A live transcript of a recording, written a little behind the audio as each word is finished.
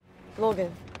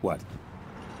Logan, What?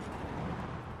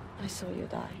 I saw you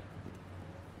die.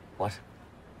 What?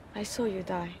 I saw you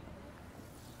die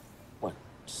What?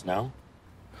 Just now?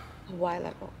 a while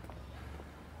ago.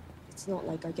 It's not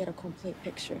like I get a complete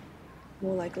picture.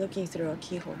 More like looking through a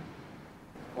keyhole.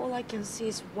 All I can see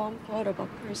is one part of a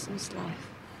person's life.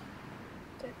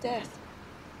 Their death.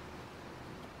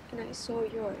 And I saw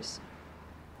yours.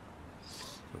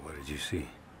 So what did you see?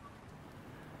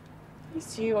 I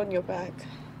see you on your back.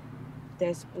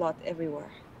 There's blood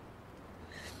everywhere.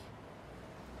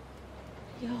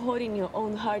 You're holding your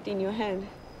own heart in your hand.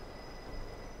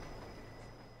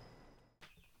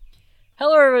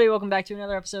 Hello everybody, welcome back to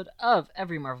another episode of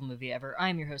Every Marvel Movie Ever.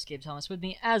 I'm your host, Gabe Thomas. With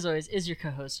me, as always, is your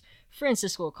co-host,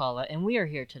 Francisco Alcala, and we are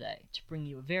here today to bring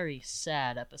you a very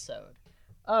sad episode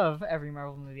of Every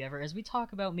Marvel Movie Ever as we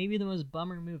talk about maybe the most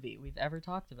bummer movie we've ever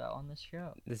talked about on this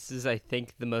show. This is, I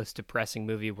think, the most depressing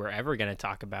movie we're ever going to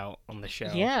talk about on the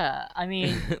show. Yeah, I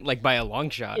mean... like, by a long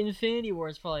shot. Infinity War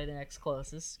is probably the next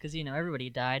closest, because, you know, everybody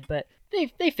died, but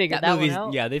they figured that one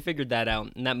out. Yeah, they figured that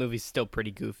out, and that movie's still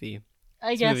pretty goofy.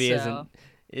 I This guess movie so.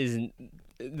 isn't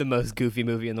the most goofy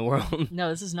movie in the world. No,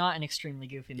 this is not an extremely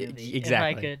goofy movie.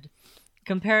 Exactly. If I could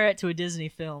compare it to a Disney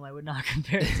film, I would not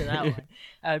compare it to that one.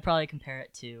 I would probably compare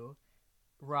it to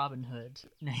Robin Hood,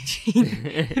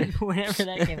 whenever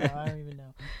that came out. I don't even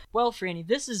know. Well, Franny,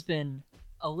 this has been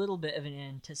a little bit of an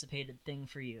anticipated thing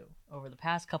for you over the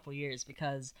past couple years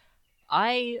because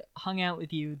I hung out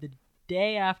with you the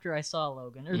day after I saw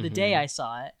Logan, or the day I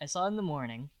saw it. I saw it in the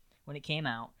morning when it came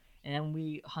out. And then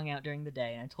we hung out during the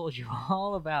day, and I told you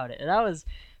all about it. And that was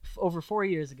over 4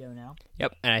 years ago now.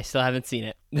 Yep, and I still haven't seen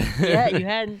it. Yeah, you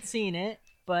hadn't seen it,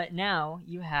 but now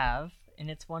you have, and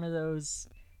it's one of those...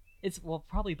 Well,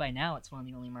 probably by now it's one of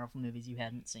the only Marvel movies you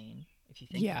hadn't seen, if you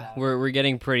think about it. We're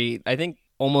getting pretty... I think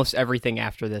almost everything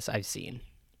after this I've seen.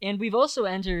 And we've also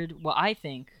entered what I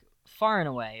think, far and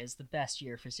away, is the best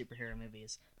year for superhero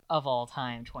movies of all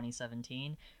time,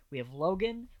 2017. We have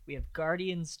Logan, we have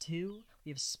Guardians 2, we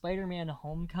have Spider-Man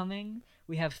Homecoming,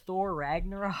 we have Thor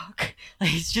Ragnarok.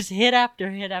 Like, it's just hit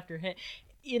after hit after hit.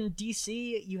 In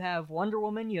DC, you have Wonder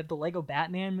Woman, you have the Lego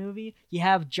Batman movie, you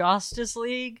have Justice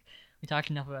League. We talked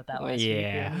enough about that last week.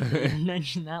 Yeah. We didn't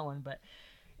mention that one, but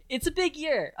it's a big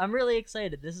year. I'm really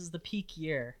excited. This is the peak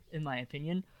year, in my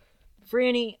opinion.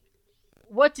 Franny,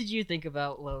 what did you think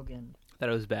about Logan? Thought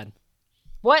it was bad.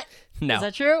 What? No. Is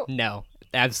that true? No,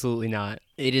 absolutely not.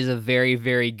 It is a very,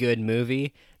 very good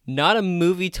movie. Not a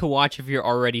movie to watch if you're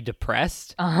already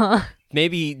depressed. Uh-huh.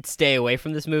 Maybe stay away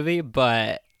from this movie,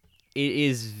 but it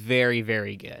is very,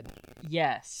 very good.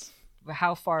 Yes. But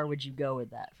how far would you go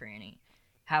with that, Franny?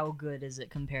 How good is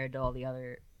it compared to all the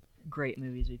other great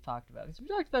movies we've talked about? Because we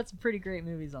talked about some pretty great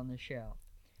movies on this show.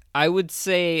 I would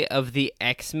say of the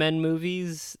X-Men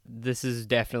movies, this is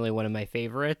definitely one of my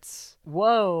favorites.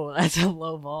 Whoa, that's a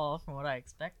low ball from what I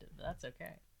expected, but that's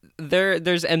okay.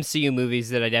 There's MCU movies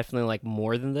that I definitely like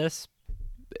more than this.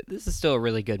 This is still a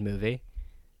really good movie.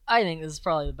 I think this is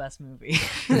probably the best movie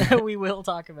that we will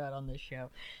talk about on this show.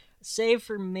 Save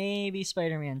for maybe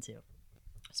Spider-Man 2.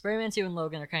 Spider-Man 2 and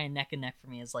Logan are kind of neck and neck for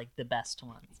me as, like, the best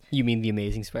ones. You mean The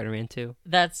Amazing Spider-Man 2?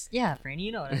 That's, yeah, Franny,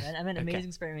 you know what I meant. I meant Okay.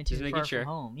 Amazing Spider-Man 2 Just and making Far sure.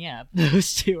 From Home. Yeah,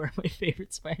 those two are my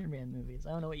favorite Spider-Man movies.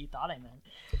 I don't know what you thought I meant.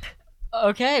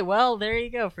 Okay, well, there you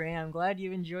go, Franny. I'm glad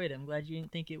you enjoyed it. I'm glad you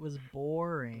didn't think it was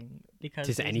boring. Because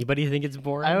Does anybody think it's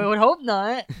boring? I would hope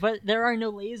not, but there are no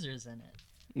lasers in it.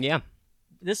 Yeah.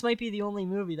 This might be the only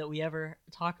movie that we ever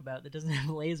talk about that doesn't have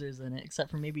lasers in it,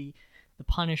 except for maybe the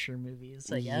Punisher movies,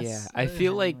 I guess. Yeah, I Those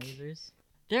feel have like- lasers.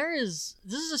 This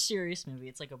is a serious movie.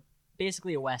 It's like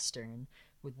basically a Western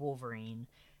with Wolverine.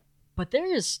 But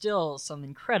there is still some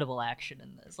incredible action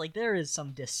in this. Like, there is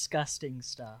some disgusting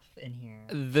stuff in here.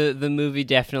 The movie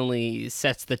definitely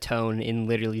sets the tone in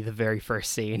literally the very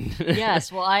first scene.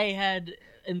 Yes, well, I had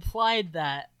implied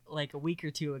that like a week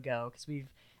or two ago, because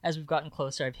as we've gotten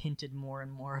closer, I've hinted more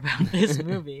and more about this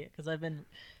movie, because I've been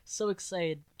so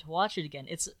excited to watch it again.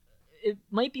 It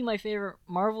might be my favorite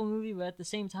Marvel movie, but at the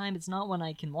same time, it's not one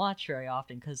I can watch very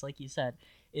often, because like you said,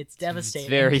 it's devastating. It's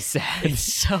very sad. It's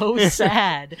so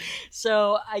sad.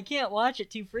 So I can't watch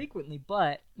it too frequently,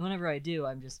 but whenever I do,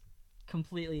 I'm just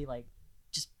completely like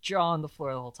just jaw on the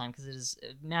floor the whole time, because it is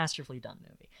a masterfully done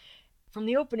movie. From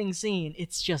the opening scene,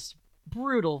 it's just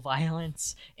brutal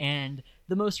violence and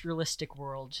the most realistic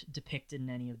world depicted in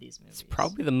any of these movies. It's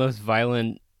probably the most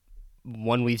violent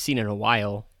one we've seen in a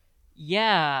while.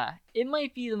 Yeah, it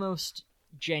might be the most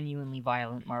genuinely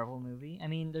violent Marvel movie. I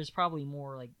mean, there's probably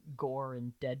more like gore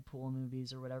in Deadpool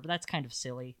movies or whatever. That's kind of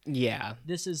silly. Yeah.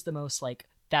 This is the most like,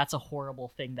 that's a horrible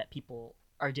thing that people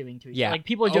are doing to each other. Yeah. Like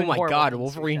people are doing Oh my horrible god, things to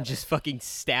each Wolverine other. just fucking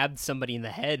stabbed somebody in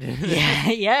the head. Yeah,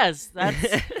 yes,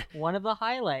 that's one of the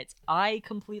highlights. I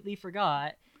completely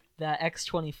forgot that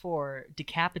X-24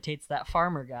 decapitates that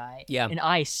farmer guy. Yeah. And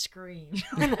I screamed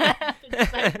when that happened.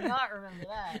 'Cause I did not remember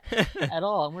that at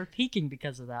all. And we're peaking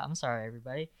because of that. I'm sorry,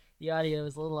 everybody. The audio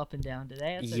is a little up and down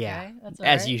today. That's Yeah, okay. That's all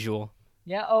as right. usual.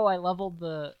 Yeah. Oh, I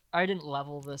didn't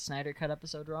level the Snyder Cut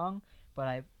episode wrong,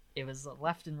 but it was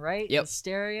left and right in Yep.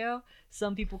 stereo.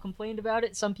 Some people complained about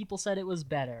it. Some people said it was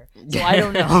better. So I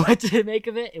don't know what to make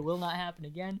of it. It will not happen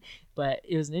again. But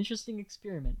it was an interesting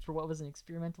experiment for what was an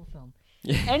experimental film.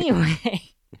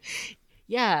 Anyway,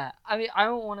 yeah. I mean, I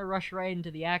don't want to rush right into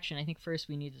the action. I think first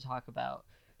we need to talk about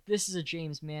this is a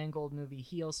James Mangold movie.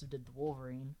 He also did The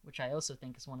Wolverine, which I also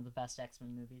think is one of the best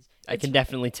X-Men movies. I can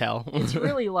definitely tell. It's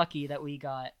really lucky that we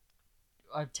got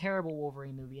a terrible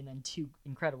Wolverine movie and then two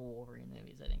incredible Wolverine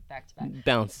movies, I think, back to back.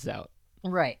 Balances out.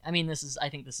 Right. I mean, I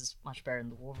think this is much better than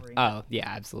the Wolverine. Oh, yeah,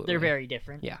 absolutely. They're very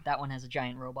different. Yeah. That one has a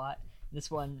giant robot. This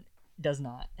one does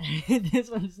not. This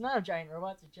one does not have giant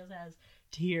robots. It just has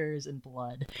tears and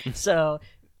blood. So,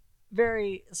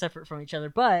 very separate from each other.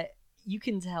 But you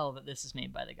can tell that this is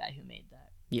made by the guy who made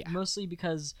that. Yeah. Mostly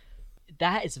because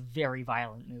that is a very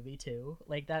violent movie, too.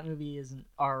 Like, that movie isn't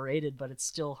R-rated, but it's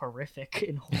still horrific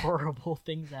and horrible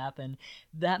things happen.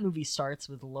 That movie starts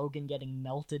with Logan getting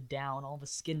melted down. All the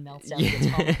skin melts down to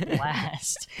atomic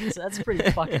blast. So that's pretty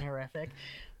fucking horrific.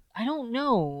 I don't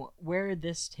know where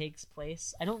this takes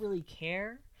place. I don't really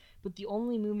care. But the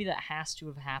only movie that has to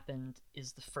have happened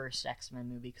is the first X-Men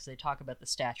movie, because they talk about the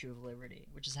Statue of Liberty,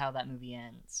 which is how that movie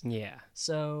ends. Yeah.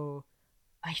 So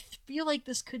I feel like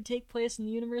this could take place in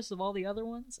the universe of all the other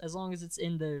ones, as long as it's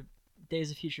in the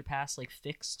Days of Future Past, like,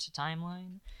 fixed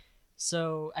timeline.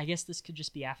 So I guess this could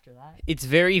just be after that. It's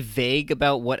very vague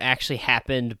about what actually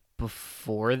happened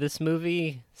before this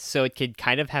movie, so it could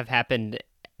kind of have happened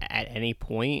at any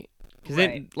point. Because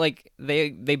Right.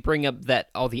 they bring up that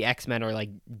all the X-Men are, like,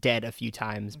 dead a few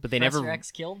times, but they Professor never... X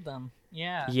killed them.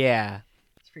 Yeah. Yeah.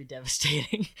 It's pretty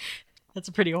devastating. That's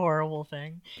a pretty horrible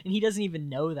thing. And he doesn't even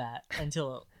know that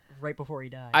until right before he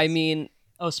dies. I mean...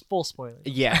 Oh, full spoilers.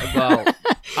 Yeah, well,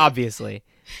 obviously.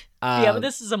 Yeah, but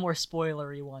this is a more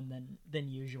spoilery one than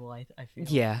usual, I feel.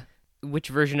 Yeah. Which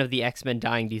version of the X-Men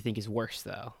dying do you think is worse,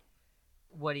 though?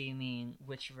 What do you mean?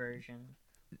 Which version?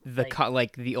 The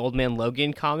Like- the Old Man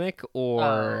Logan comic,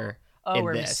 or in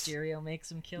where this? Mysterio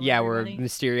makes him kill Yeah, everybody? where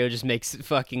Mysterio just makes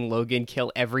fucking Logan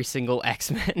kill every single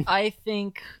X-Men. I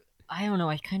don't know,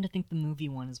 I kind of think the movie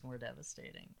one is more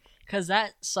devastating. Because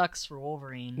that sucks for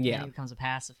Wolverine when Yeah. he becomes a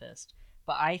pacifist.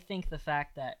 But I think the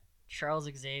fact that Charles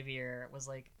Xavier was,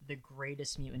 like, the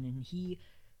greatest mutant, and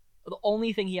the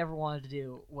only thing he ever wanted to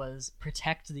do was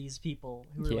protect these people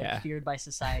who were, Yeah. like, feared by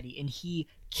society, and he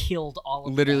killed all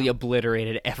of Literally them.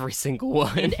 obliterated every single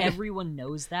one. And everyone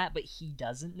knows that, but he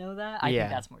doesn't know that. I Yeah.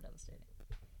 think that's more devastating.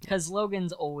 Because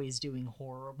Logan's always doing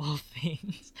horrible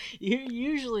things.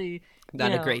 Usually, Not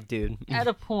you a know, great dude. at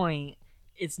a point,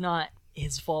 it's not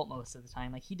his fault most of the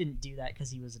time. Like, he didn't do that because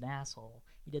he was an asshole.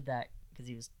 He did that because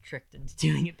he was tricked into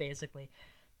doing it, basically.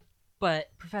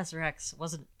 But Professor X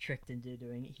wasn't tricked into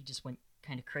doing it. He just went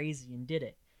kind of crazy and did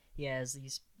it. He has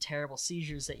these terrible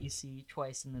seizures that you see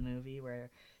twice in the movie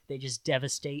where they just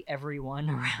devastate everyone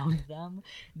around them.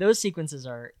 Those sequences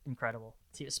are incredible,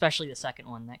 too, especially the second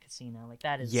one, that casino. Like,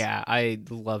 that is Yeah, I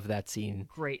love that scene.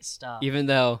 great stuff. Even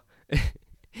though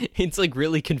it's, like,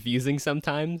 really confusing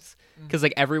sometimes. Because,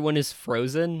 like, everyone is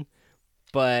frozen,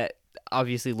 but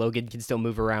obviously Logan can still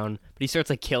move around. But he starts,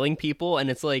 like, killing people,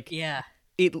 and it's like... Yeah.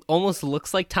 It almost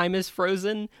looks like time is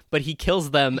frozen, but he kills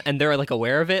them and they're, like,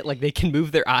 aware of it. Like, they can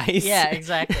move their eyes. Yeah,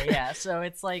 exactly. Yeah. So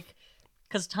it's like,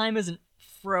 because time isn't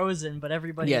frozen, but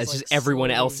everybody. Yeah, is, it's like, just everyone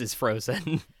slowly- else is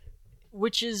frozen.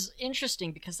 Which is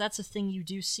interesting because that's a thing you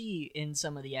do see in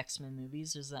some of the X-Men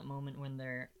movies. There's that moment when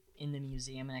they're in the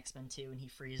museum in X-Men 2 and he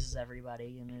freezes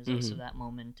everybody, and there's also that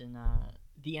moment in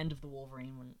the end of the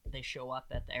Wolverine when they show up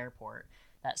at the airport.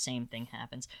 That same thing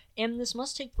happens, and this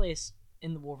must take place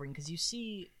in the Wolverine because you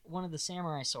see one of the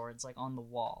samurai swords, like, on the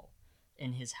wall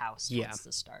in his house towards Yeah.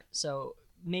 the start. So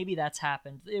maybe that's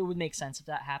happened. It would make sense if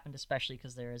that happened, especially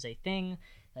because there is a thing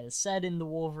that is said in the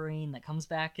Wolverine that comes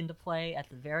back into play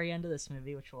at the very end of this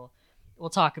movie, which we'll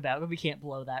talk about, but we can't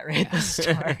blow that right at the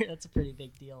start. That's a pretty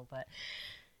big deal. But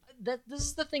this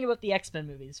is the thing about the X-Men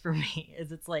movies for me,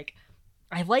 is it's like,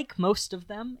 I like most of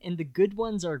them, and the good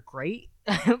ones are great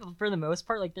for the most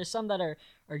part. Like, there's some that are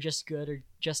just good or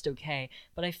just okay,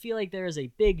 but I feel like there is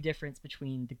a big difference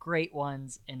between the great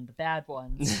ones and the bad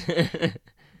ones.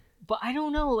 But I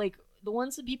don't know, like, the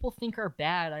ones that people think are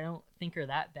bad, I don't think are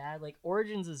that bad. Like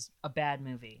Origins is a bad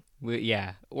movie,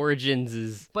 Yeah, Origins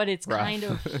is. but it's rough. kind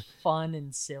of fun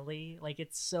and silly. Like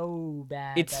it's so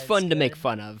bad. It's that fun to make good.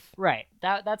 fun of. Right.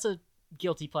 That's a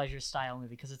guilty pleasure style movie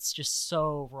because it's just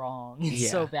so wrong.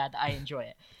 It's so Yeah. bad that I enjoy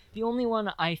it. The only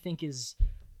one I think is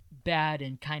bad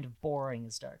and kind of boring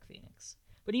is Dark Phoenix.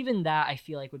 But even that I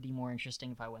feel like would be more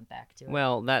interesting if I went back to it.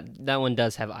 Well, that one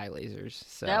does have eye lasers.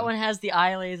 So. That one has the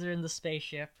eye laser and the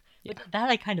spaceship. But Yeah. that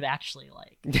I kind of actually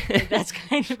like. Like, that's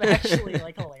kind of actually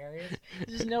like hilarious.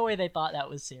 There's no way they thought that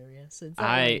was serious. It's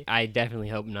not really- I definitely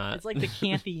hope not. it's like the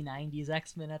campy '90s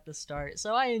X-Men at the start,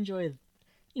 so I enjoy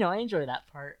that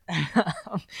part.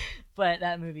 But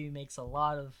that movie makes a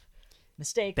lot of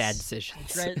mistakes. Bad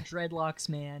decisions. Dreadlocks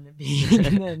Man being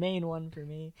the main one for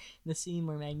me. The scene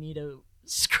where Magneto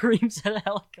screams at a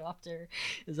helicopter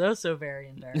is also very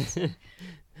embarrassing.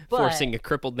 But- Forcing a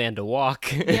crippled man to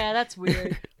walk. Yeah, that's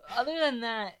weird. Other than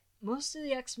that, most of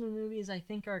the X-Men movies I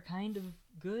think are kind of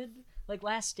good. Like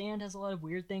Last Stand has a lot of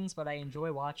weird things, but I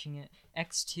enjoy watching it.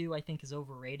 X2 I think is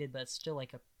overrated, but it's still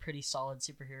like a pretty solid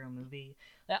superhero movie.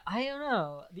 I don't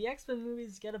know. The X-Men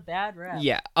movies get a bad rap.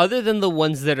 Yeah, other than the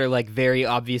ones that are like very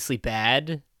obviously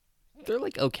bad, they're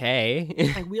like okay.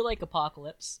 Like We Like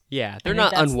Apocalypse. Yeah, I they're think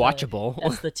not that's unwatchable.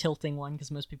 That's the tilting one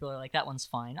because most people are like, that one's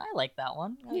fine. I like that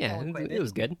one. I like Yeah, that one quite a it bit.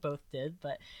 was good. Both did,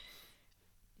 but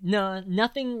no,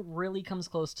 nothing really comes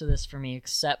close to this for me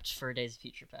except for Days of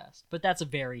Future Past. But that's a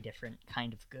very different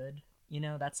kind of good. You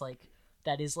know, that's like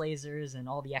that is lasers and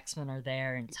all the X-Men are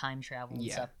there and time travel and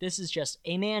Yeah. stuff. This is just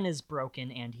a man is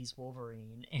broken and he's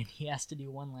Wolverine and he has to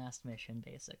do one last mission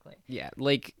basically. Yeah,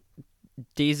 like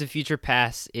Days of Future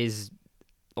Past is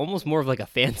almost more of like a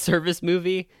fan service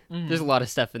movie. Mhm. There's a lot of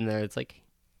stuff in there. It's like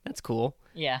that's cool.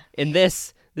 Yeah. In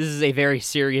this is a very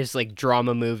serious like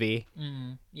drama movie.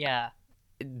 Yeah.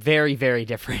 Very, very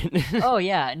different. Oh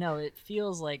yeah, no, it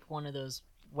feels like one of those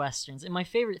westerns. And my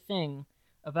favorite thing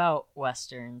about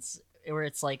westerns, where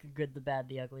it's like good, the bad,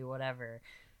 the ugly, whatever.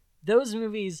 Those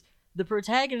movies, the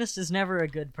protagonist is never a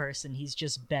good person. He's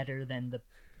just better than the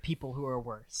people who are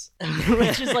worse.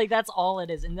 Which is like that's all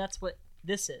it is, and that's what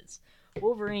this is.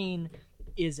 Wolverine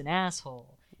is an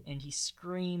asshole. And he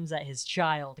screams at his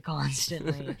child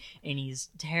constantly, and he's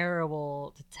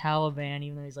terrible to Taliban,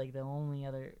 even though he's like the only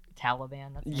other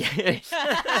Taliban. That's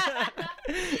Yeah.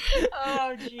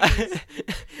 Oh, jeez.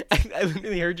 I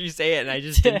literally heard you say it and I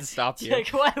just didn't stop you. Like,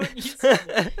 why would you say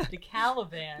it? The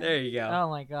Caliban? There you go. Oh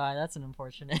my god, that's an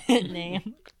unfortunate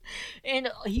name. And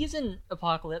he's in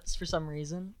Apocalypse for some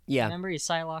reason. Yeah. Remember, he's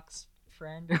Psylocke's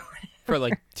friend or whatever. For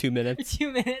like 2 minutes.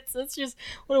 2 minutes. That's just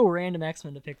what a random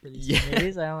X-Men to pick for these two Yeah.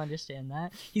 movies. I don't understand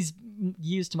that. He's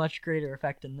used to much greater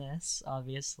effect in this,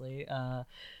 obviously.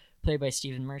 Played by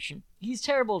Stephen Merchant. He's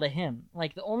terrible to him.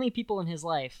 Like, the only people in his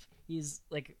life, he's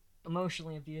like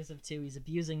emotionally abusive to. He's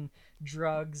abusing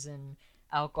drugs and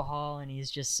alcohol, and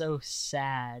he's just so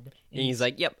sad. And he's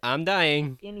like, "Yep, I'm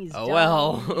dying." and he's oh dying.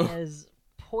 well. He has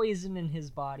poison in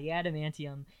his body.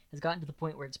 Adamantium has gotten to the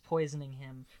point where it's poisoning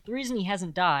him. The reason he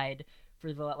hasn't died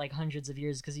for the like hundreds of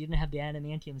years is because you didn't have the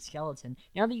adamantium skeleton.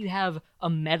 Now that you have a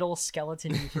metal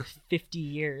skeleton for 50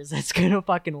 years, that's gonna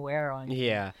fucking wear on you.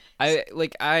 Yeah. I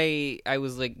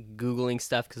was like Googling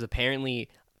stuff because apparently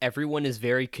everyone is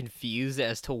very confused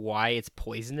as to why it's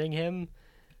poisoning him.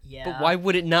 Yeah. But why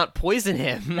would it not poison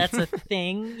him? That's a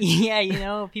thing. Yeah, you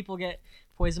know, people get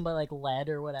poisoned by like lead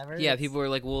or whatever. Yeah, It's- people are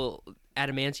like, well,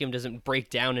 adamantium doesn't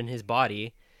break down in his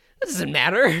body. That doesn't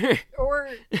matter. Or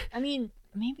I mean,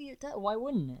 maybe it does. Why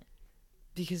wouldn't it?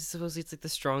 Because supposedly it's like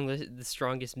the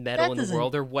strongest metal in the doesn't-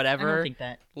 world or I whatever. don't think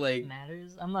that Like,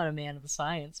 matters. I'm not a man of the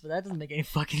science, but that doesn't make any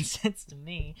fucking sense to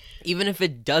me. even if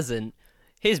it doesn't,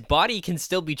 his body can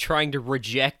still be trying to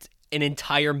reject an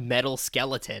entire metal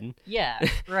skeleton. Yeah,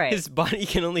 right. His body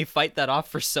can only fight that off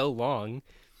for so long.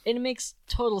 And it makes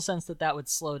total sense that that would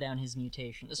slow down his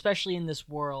mutation, especially in this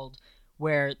world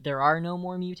where there are no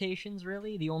more mutations,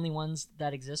 really. The only ones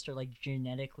that exist are, like,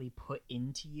 genetically put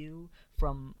into you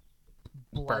from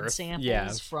blood Birth, samples yeah.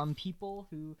 from people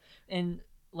who... And,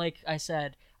 like I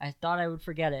said, I thought I would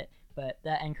forget it, but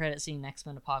that end credit scene,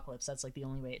 X-Men Apocalypse, that's, like, the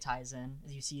only way it ties in.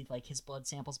 Is you see, like, his blood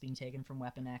samples being taken from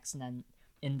Weapon X, and then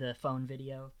in the phone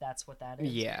video, that's what that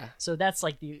is. Yeah. So that's,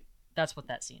 like, that's what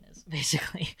that scene is,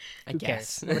 basically. I Who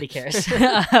guess. cares? Nobody cares.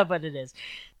 But it is.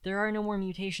 There are no more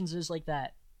mutations. There's like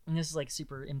that, and this is like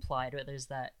super implied, but there's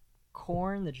that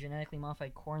corn, the genetically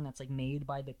modified corn that's like made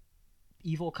by the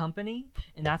evil company,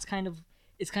 and that's kind of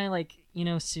it's kind of like, you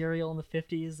know, cereal in the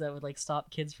 50s that would like stop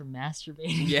kids from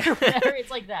masturbating. Yeah. Or whatever. It's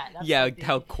like that. That's Yeah, like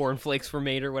how cornflakes were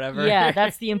made or whatever. yeah,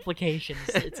 that's the implications.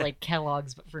 It's like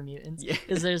Kellogg's but for mutants. Yeah.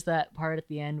 Because there's that part at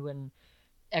the end when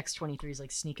X-23 is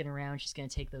like sneaking around. She's gonna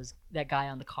take that guy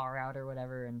on the car out or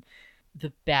whatever, and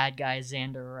the bad guy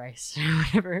Xander Rice or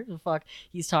whatever the fuck,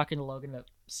 he's talking to Logan about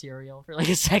cereal for like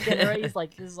a second. Right? He's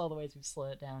like, "This is all the ways we slow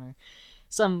it down," or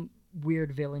some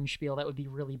weird villain spiel that would be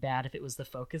really bad if it was the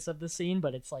focus of the scene,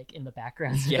 but it's like in the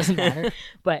background, so it doesn't matter.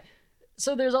 But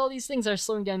so there's all these things that are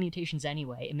slowing down mutations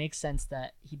anyway. It makes sense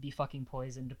that he'd be fucking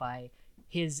poisoned by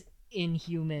his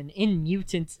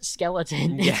mutant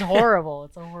skeleton. Yeah. It's horrible.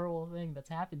 It's a horrible thing that's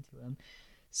happened to him.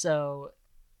 So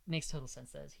it makes total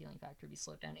sense that his healing factor would be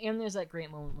slowed down. And there's that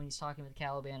great moment when he's talking with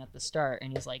Caliban at the start,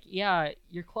 and he's like, yeah,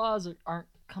 your claws aren't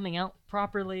coming out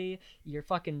properly. You're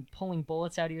fucking pulling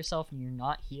bullets out of yourself, and you're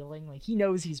not healing. Like, he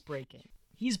knows he's breaking.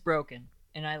 He's broken,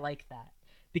 and I like that.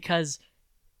 Because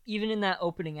even in that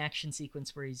opening action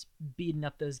sequence where he's beating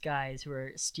up those guys who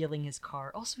are stealing his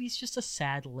car, also he's just a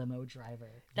sad limo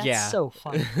driver. That's so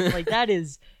fun. Like, that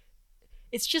is...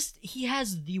 It's just, he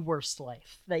has the worst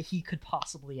life that he could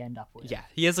possibly end up with. Yeah,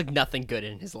 he has like nothing good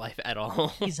in his life at all.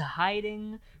 He's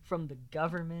hiding from the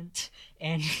government,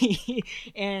 and you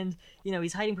know,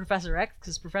 he's hiding Professor X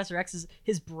because Professor X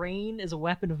his brain is a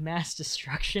weapon of mass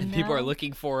destruction. And people now. are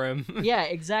looking for him. Yeah,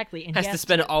 exactly. And has he to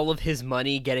spend all of his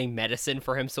money getting medicine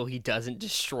for him so he doesn't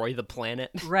destroy the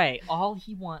planet. Right. All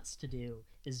he wants to do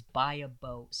is buy a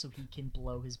boat so he can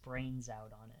blow his brains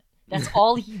out on it. That's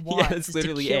all he wants, that's is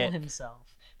literally to kill it.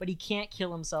 himself. But he can't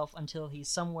kill himself until he's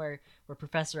somewhere where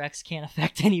Professor X can't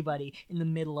affect anybody in the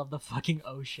middle of the fucking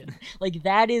ocean. Like,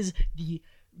 that is the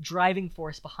driving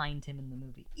force behind him in the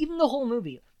movie. Even the whole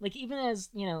movie. Like, even as,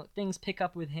 you know, things pick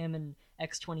up with him and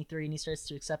X-23 and he starts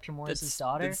to accept her more as his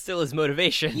daughter. That's still his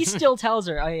motivation. He still tells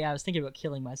her, oh yeah, I was thinking about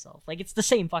killing myself. Like, it's the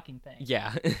same fucking thing.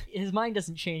 Yeah. His mind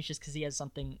doesn't change just because he has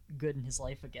something good in his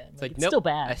life again. It's like, it's nope, still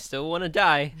bad. I still want to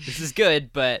die. This is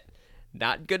good, but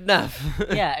not good enough.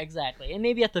 Yeah, exactly. And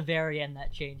maybe at the very end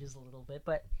that changes a little bit,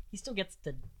 but he still gets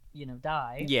to, you know,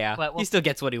 die. Yeah, but he still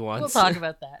gets what he wants. We'll talk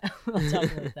about that. We'll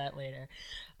talk about that later.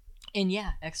 And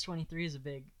yeah, X-23 is a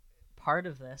big part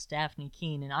of this, Daphne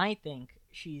Keane, and I think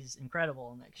she's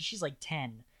incredible in that because she's like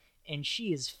 10, and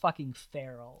she is fucking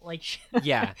feral. Like,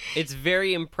 yeah, it's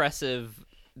very impressive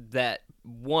that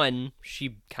one,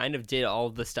 she kind of did all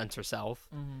of the stunts herself,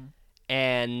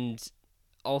 and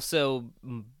also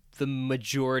the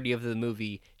majority of the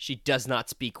movie she does not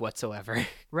speak whatsoever.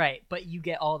 Right, but you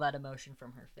get all that emotion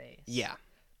from her face. Yeah,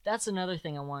 that's another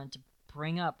thing I wanted to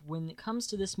bring up. When it comes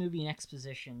to this movie and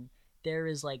exposition, there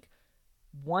is like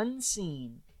one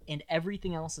scene and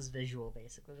everything else is visual,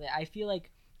 basically. I feel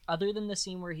like other than the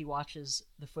scene where he watches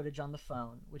the footage on the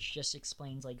phone, which just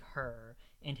explains like her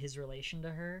and his relation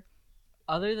to her,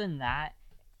 other than that,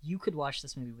 you could watch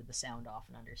this movie with the sound off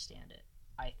and understand it,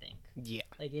 I think. yeah,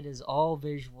 Like, it is all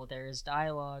visual. There is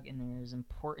dialogue and there is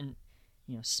important,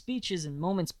 you know, speeches and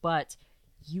moments, but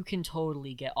you can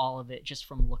totally get all of it just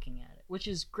from looking at it, which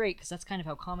is great because that's kind of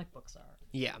how comic books are.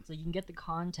 yeah. So you can get the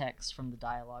context from the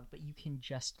dialogue, but you can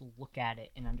just look at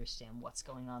it and understand what's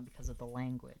going on because of the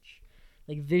language.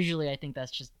 Like, visually, I think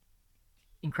that's just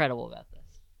incredible about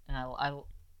this. And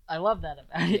I love that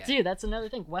about it, too. That's another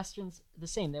thing. Westerns, the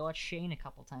same. They watch Shane a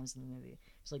couple times in the movie.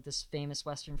 It's like this famous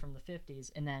Western from the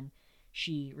 50s, and then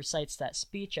she recites that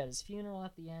speech at his funeral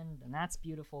at the end, and that's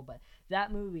beautiful. But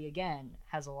that movie, again,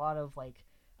 has a lot of, like,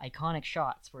 iconic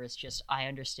shots where it's just, I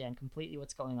understand completely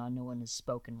what's going on. No one has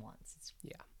spoken once. It's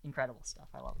incredible stuff.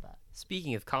 I love that.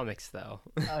 Speaking of comics, though,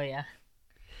 Oh, yeah.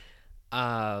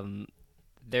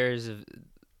 there's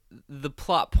the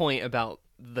plot point about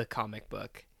the comic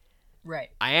book. Right.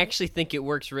 I actually think it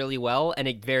works really well, and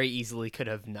it very easily could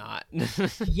have not.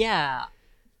 Yeah.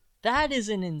 That is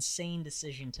an insane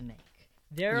decision to make.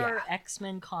 There Yeah. are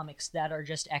X-Men comics that are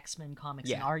just X-Men comics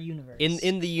in Yeah. our universe.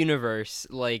 in the universe,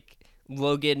 like,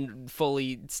 Logan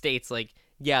fully states, like,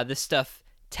 yeah, this stuff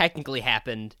technically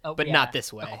happened, Oh, but yeah. not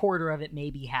this way. A quarter of it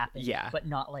maybe happened, Yeah. but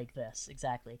not like this.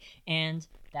 Exactly. And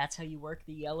that's how you work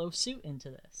the yellow suit into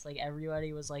this. Like,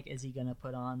 everybody was like, is he going to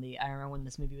put on the... I remember when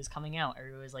this movie was coming out,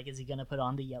 everybody was like, is he going to put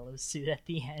on the yellow suit at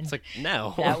the end? It's like,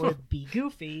 no. That would be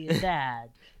goofy and bad.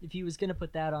 If he was going to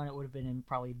put that on, it would have been in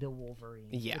probably the Wolverine.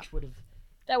 Yeah. Which would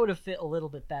have fit a little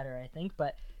bit better, I think.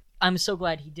 But I'm so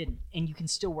glad he didn't. And you can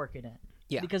still work it in.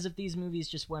 Yeah. Because if these movies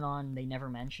just went on and they never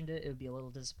mentioned it, it would be a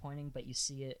little disappointing. But you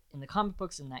see it in the comic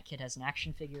books, and that kid has an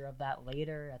action figure of that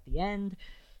later at the end.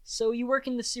 So you work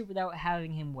in the suit without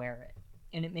having him wear it.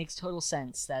 And it makes total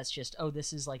sense. That's just, oh,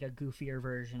 this is like a goofier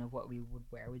version of what we would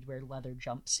wear. We'd wear leather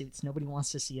jumpsuits. Nobody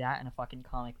wants to see that in a fucking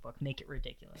comic book. Make it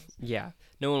ridiculous. Yeah.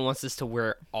 No one wants us to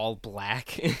wear all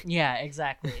black. Yeah,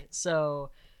 exactly.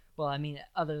 So, well, I mean,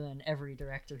 other than every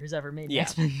director who's ever made an Yeah.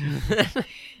 X-Men movie.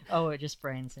 Oh, just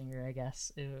Bryan Singer, I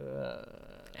guess.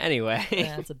 Anyway.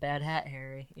 Yeah, that's a bad hat,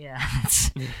 Harry. Yeah,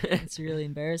 it's really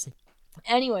embarrassing.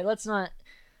 Anyway, let's not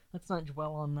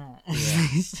dwell on that. as Yeah.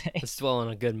 they say. Let's dwell on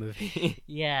a good movie.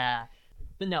 Yeah.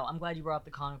 But no, I'm glad you brought up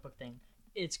the comic book thing.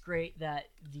 It's great that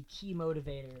the key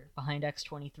motivator behind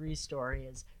X-23's story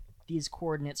is these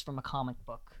coordinates from a comic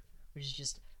book, which is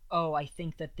just, oh, I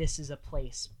think that this is a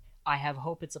place. I have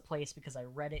hope it's a place because I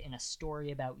read it in a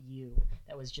story about you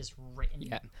that was just written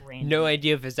randomly. No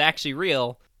idea if it's actually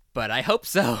real, but I hope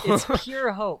so. It's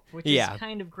pure hope, which Yeah. is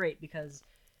kind of great because,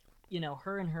 you know,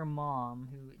 her and her mom,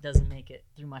 who doesn't make it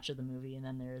through much of the movie, and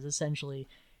then there's essentially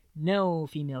no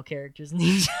female characters in the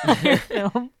entire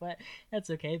film, but that's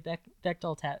okay.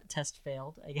 Bechdel test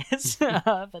failed, I guess,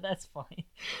 but that's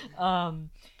fine.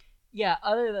 Yeah,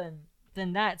 other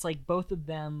than that, it's like both of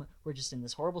them were just in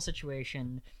this horrible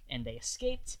situation, and they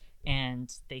escaped,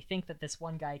 and they think that this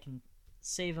one guy can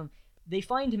save them. They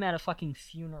find him at a fucking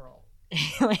funeral,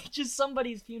 like just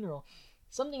somebody's funeral.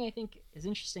 Something I think is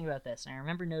interesting about this, and I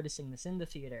remember noticing this in the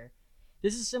theater.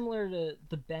 This is similar to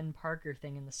the Ben Parker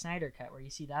thing in the Snyder Cut, where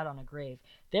you see that on a grave.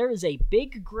 There is a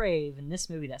big grave in this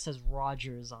movie that says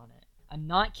Rogers on it. I'm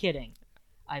not kidding.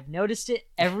 I've noticed it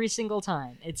every single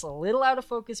time. It's a little out of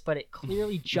focus, but it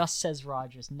clearly just says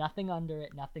Rogers. Nothing under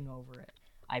it, nothing over it.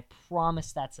 I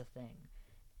promise that's a thing.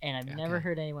 And I've never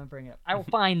heard anyone bring it up. I will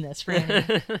find this for you.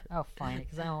 I'll find it,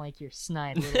 because I don't like your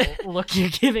snide little look you're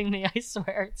giving me. I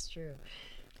swear it's true.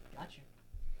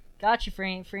 Got you,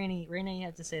 Franny. Right now you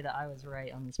have to say that I was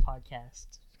right on this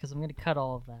podcast, because I'm going to cut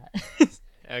all of that.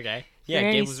 Okay. Yeah,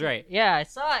 Franny Gabe was right. Yeah, I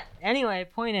saw it. Anyway,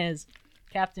 point is,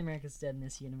 Captain America's dead in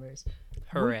this universe.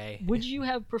 Hooray. Would you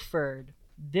have preferred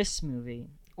this movie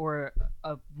or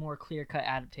a more clear-cut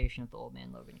adaptation of the Old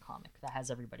Man Logan comic that has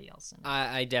everybody else in it?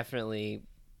 I definitely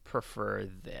prefer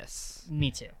this. Me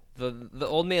too. The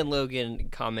Old Man Logan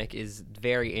comic is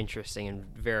very interesting and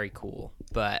very cool,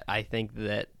 but I think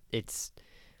that it's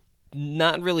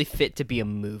not really fit to be a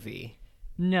movie.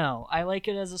 No, I like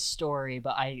it as a story,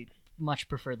 but I much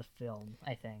prefer the film,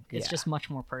 I think. It's Yeah. just much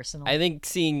more personal. I think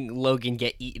seeing Logan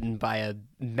get eaten by a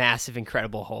massive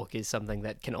Incredible Hulk is something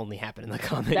that can only happen in the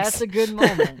comics. That's a good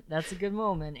moment. That's a good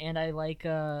moment, and I like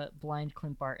blind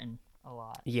Clint Barton a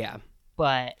lot. Yeah.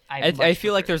 But I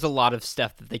feel like there's a lot of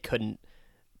stuff that they couldn't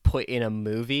put in a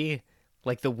movie.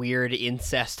 Like the weird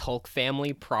incest Hulk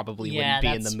family probably wouldn't be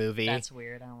in the movie. That's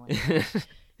weird. I don't like that.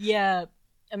 Yeah,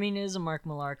 I mean, it is a Mark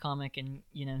Millar comic, and,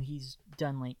 you know, he's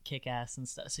done, like, Kick-Ass and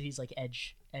stuff, so he's, like,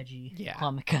 edgy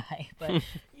comic guy. But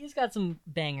he's got some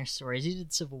banger stories. He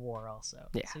did Civil War also.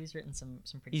 Yeah. So he's written some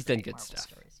pretty He's done great good Marvel stuff.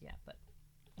 stories. Yeah, but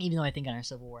even though I think on our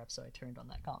Civil War episode I turned on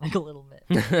that comic a little bit.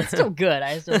 It's still good.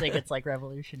 I still think it's, like,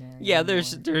 revolutionary. Yeah,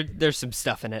 anymore. there's some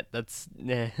stuff in it that's...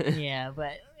 Yeah,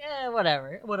 but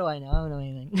whatever. What do I know? I don't know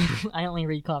anything. I only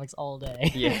read comics all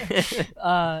day.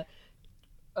 Yeah.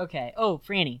 Okay. Oh,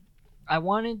 Franny.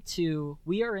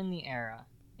 We are in the era,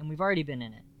 and we've already been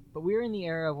in it, but we're in the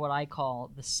era of what I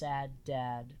call the sad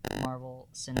dad Marvel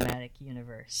Cinematic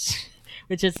Universe,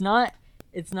 which it's not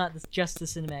just the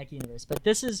cinematic universe, but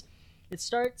it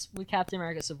starts with Captain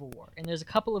America Civil War, and there's a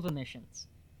couple of omissions,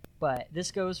 but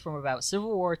this goes from about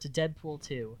Civil War to Deadpool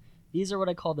 2. These are what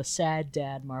I call the sad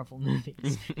dad Marvel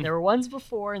movies. There were ones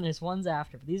before and there's ones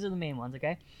after, but these are the main ones,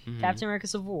 okay? Mm-hmm. Captain America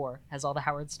Civil War has all the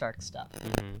Howard Stark stuff.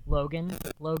 Mm-hmm.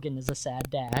 Logan is a sad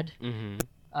dad. Mm-hmm.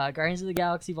 Guardians of the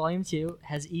Galaxy Volume 2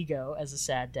 has Ego as a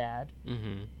sad dad.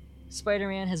 Mm-hmm.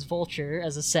 Spider-Man has Vulture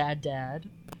as a sad dad.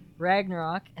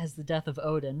 Ragnarok has the death of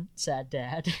Odin, sad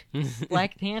dad.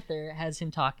 Black Panther has him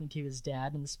talking to his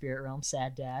dad in the spirit realm,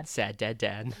 sad dad. Sad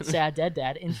dad. Sad dead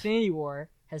dad. Infinity War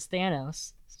has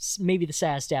Thanos, maybe the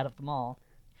saddest dad of them all.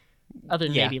 Other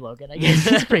than maybe Logan, I guess.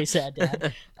 He's a pretty sad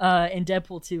dad. And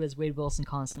Deadpool 2 has Wade Wilson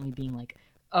constantly being like,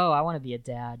 oh, I want to be a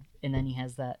dad. And then he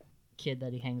has that kid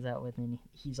that he hangs out with, and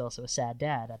he's also a sad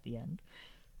dad at the end.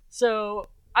 So,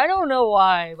 I don't know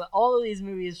why, but all of these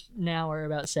movies now are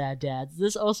about sad dads.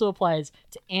 This also applies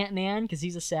to Ant-Man, because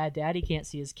he's a sad dad. He can't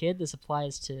see his kid. This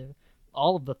applies to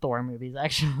all of the Thor movies,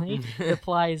 actually. It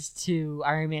applies to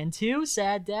Iron Man 2,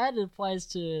 sad dad. It applies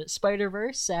to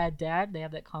Spider-Verse, sad dad. They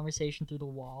have that conversation through the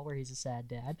wall where he's a sad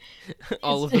dad.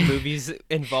 All of the movies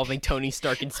involving Tony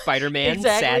Stark and Spider-Man,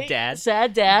 Exactly. sad dad.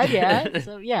 Sad dad, yeah.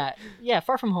 So, yeah,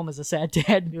 Far From Home is a sad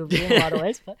dad movie in a lot of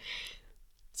ways. But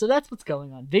so that's what's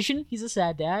going on. Vision, he's a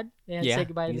sad dad. They had to say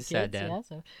goodbye to the he's kids. a sad dad. Yeah,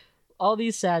 so all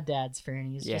these sad dads,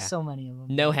 Franny's. Yeah. Just so many of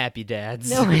them. No happy dads.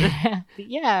 No happy.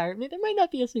 Yeah, I mean, there might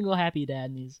not be a single happy dad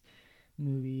in these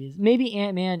movies. Maybe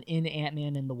Ant-Man in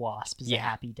Ant-Man and the Wasp is a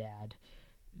happy dad.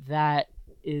 That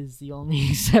is the only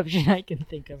exception I can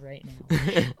think of right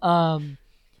now.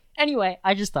 Anyway,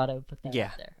 I just thought I would put that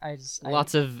out there.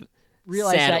 Lots of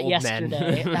realized sad that old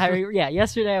yesterday. men.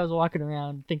 Yesterday I was walking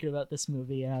around thinking about this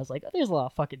movie, and I was like, oh, there's a lot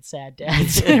of fucking sad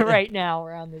dads right now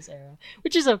around this era,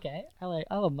 which is okay. I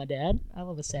love my dad. I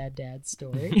love a sad dad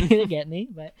story. They get me,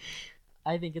 but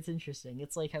I think it's interesting.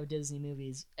 It's like how Disney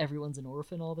movies, everyone's an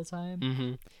orphan all the time.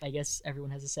 Mm-hmm. I guess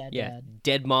everyone has a sad dad.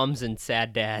 Dead moms and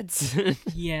sad dads.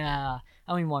 Yeah.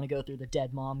 I don't even want to go through the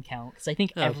dead mom count, because I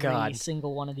think every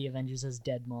single one of the Avengers has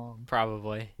dead mom.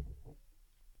 Probably.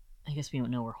 I guess we don't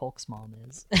know where Hulk's mom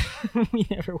is. We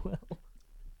never will.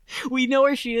 We know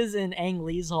where she is in Ang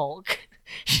Lee's Hulk.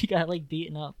 She got, like,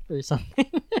 beaten up or something.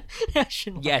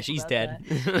 She's dead.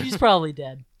 She's probably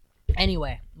dead.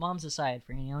 Anyway, moms aside,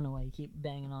 Franny, I don't know why you keep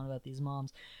banging on about these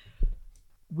moms.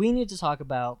 We need to talk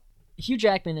about... Hugh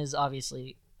Jackman is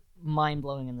obviously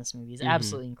mind-blowing in this movie. He's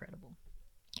absolutely incredible.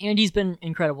 And he's been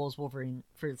incredible as Wolverine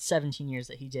for 17 years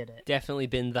that he did it. Definitely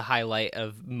been the highlight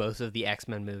of most of the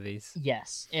X-Men movies.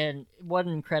 Yes, and what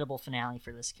an incredible finale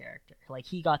for this character. Like,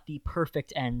 he got the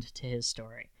perfect end to his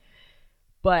story.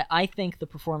 But I think the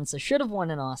performance that should have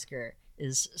won an Oscar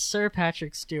is Sir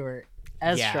Patrick Stewart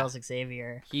as Charles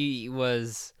Xavier. He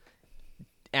was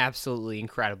absolutely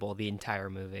incredible the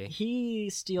entire movie. He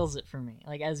steals it for me.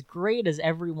 Like, as great as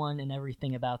everyone and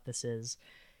everything about this is,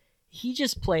 he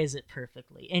just plays it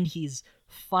perfectly, and he's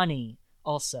funny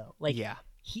also. Like,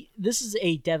 this is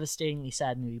a devastatingly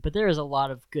sad movie, but there is a lot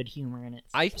of good humor in it,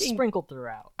 sprinkled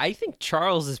throughout. I think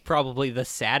Charles is probably the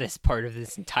saddest part of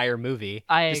this entire movie.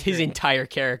 Just his entire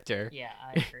character. Yeah,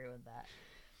 I agree with that.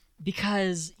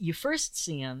 Because you first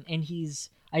see him, and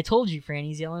I told you, Fran,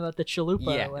 he's yelling about the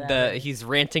chalupa or whatever. He's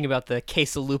ranting about the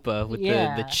quesalupa with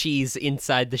the cheese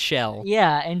inside the shell.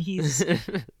 Yeah, and he's...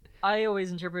 I always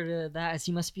interpreted that as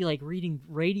he must be, like, reading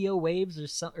radio waves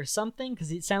or something,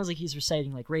 because it sounds like he's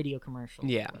reciting, like, radio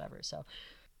commercials or whatever. So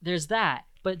there's that.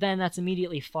 But then that's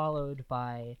immediately followed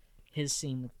by his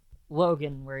scene with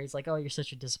Logan, where he's like, oh, you're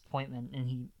such a disappointment, and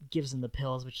he gives him the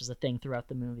pills, which is a thing throughout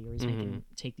the movie, where he's making him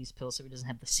take these pills so he doesn't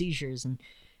have the seizures, and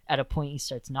at a point he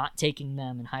starts not taking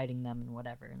them and hiding them and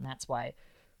whatever, and that's why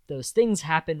those things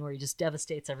happen where he just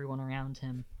devastates everyone around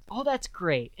him. All that's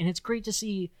great, and it's great to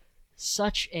see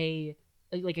such a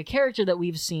character that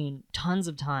we've seen tons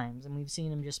of times, and we've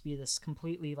seen him just be this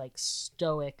completely, like,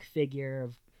 stoic figure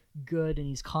of good, and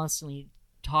he's constantly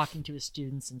talking to his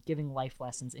students and giving life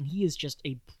lessons, and he is just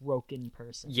a broken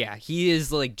person. Yeah, he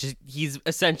is, like, he's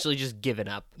essentially just given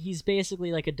up. He's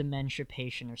basically like a dementia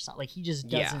patient or something. Like, he just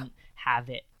doesn't have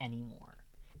it anymore,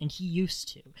 and he used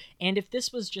to. And if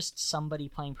this was just somebody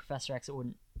playing Professor X, it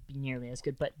wouldn't be nearly as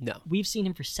good, but we've seen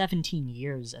him for 17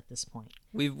 years at this point.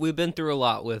 We've been through a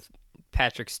lot with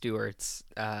Patrick Stewart's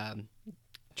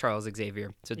Charles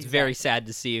Xavier, so it's very sad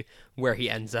to see where he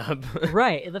ends up.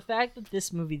 Right, the fact that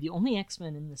this movie, the only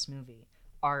X-Men in this movie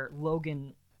are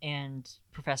Logan and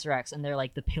Professor X, and they're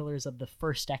like the pillars of the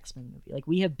first X-Men movie. Like,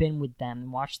 we have been with them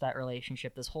and watched that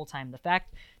relationship this whole time. The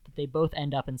fact that they both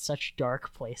end up in such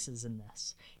dark places in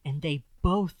this, and they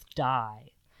both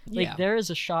die. Like, there is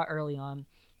a shot early on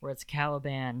where it's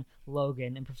Caliban,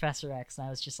 Logan, and Professor X, and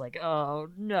I was just like, oh,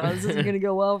 no, this isn't going to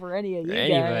go well for any of you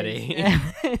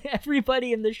guys.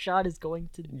 Everybody in this shot is going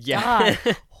to die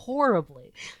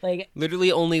horribly. Like,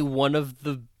 literally only one of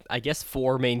the, I guess,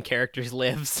 4 main characters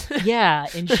lives. Yeah,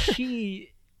 and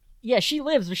she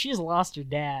lives, but she's lost her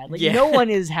dad. Like, no one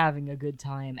is having a good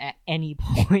time at any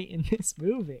point in this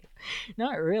movie.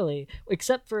 Not really,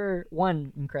 except for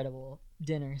one incredible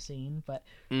dinner scene. But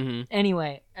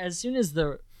anyway, as soon as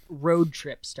the road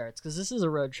trip starts, because this is a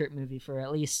road trip movie for at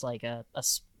least like a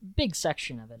big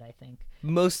section of it, I think.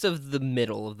 Most of the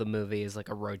middle of the movie is like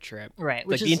a road trip. Right.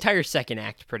 Like the entire second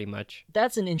act, pretty much.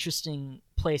 That's an interesting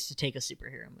place to take a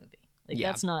superhero movie. Like,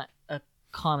 that's not a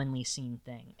commonly seen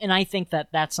thing. And I think that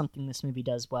that's something this movie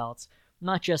does well. It's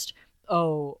not just,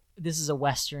 oh, this is a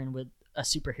Western with a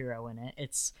superhero in it.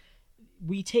 It's,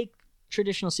 we take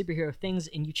traditional superhero things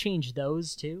and you change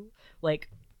those too. Like,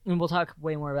 and we'll talk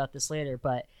way more about this later,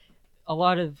 but a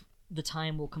lot of the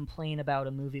time we'll complain about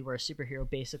a movie where a superhero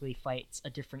basically fights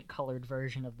a different colored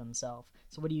version of themselves.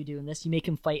 So what do you do in this? You make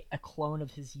him fight a clone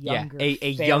of his younger a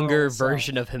younger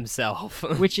version of himself.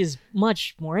 Which is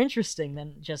much more interesting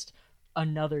than just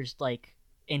another, like,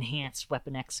 enhanced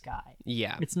Weapon X guy.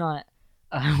 Yeah. It's not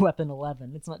Weapon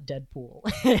 11. It's not Deadpool.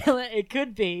 It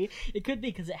could be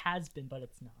because it has been, but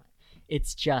it's not.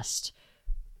 It's just,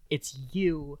 it's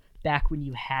you back when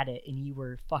you had it and you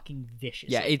were fucking vicious.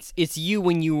 Yeah, Like, it's you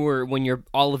when your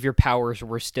all of your powers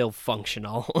were still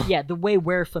functional. yeah, the way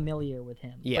we're familiar with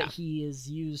him. Yeah. But he is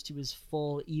used to his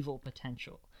full evil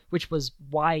potential, which was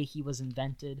why he was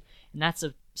invented. And that's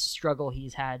a struggle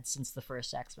he's had since the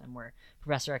first X-Men, where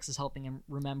Professor X is helping him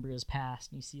remember his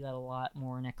past. And you see that a lot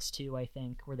more in X2, I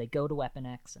think, where they go to Weapon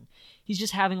X and he's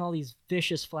just having all these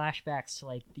vicious flashbacks to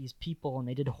like these people and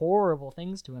they did horrible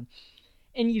things to him.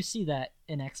 And you see that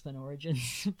in X-Men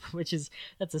Origins,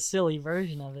 that's a silly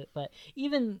version of it. But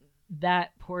even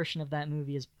that portion of that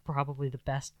movie is probably the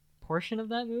best portion of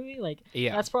that movie. Like,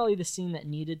 Yeah. that's probably the scene that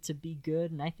needed to be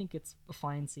good. And I think it's a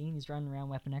fine scene. He's running around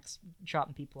Weapon X,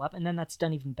 chopping people up. And then that's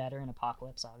done even better in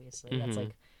Apocalypse, obviously. That's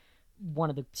like one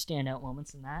of the standout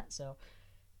moments in that. So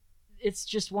it's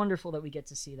just wonderful that we get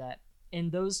to see that.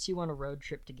 And those two on a road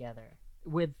trip together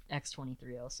with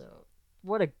X-23 also.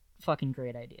 What a fucking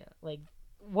great idea. Like,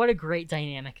 what a great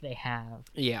dynamic they have.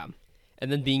 Yeah.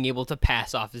 And then being able to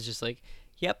pass off is just like,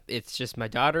 yep, it's just my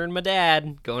daughter and my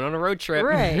dad going on a road trip.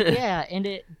 Right, yeah, and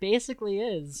it basically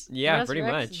is. Yeah, Professor pretty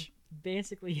X much. is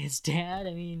basically his dad.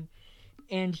 I mean,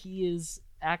 and he is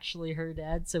actually her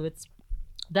dad. So it's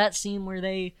that scene where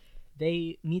they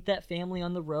meet that family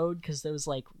on the road because those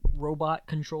like robot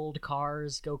controlled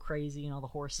cars go crazy and all the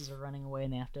horses are running away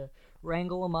and they have to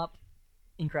wrangle them up.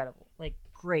 Incredible, like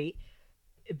great.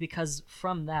 Because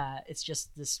from that, it's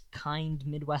just this kind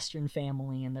Midwestern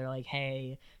family, and they're like,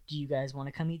 "Hey, do you guys want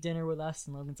to come eat dinner with us?"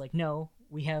 And Logan's like, "No,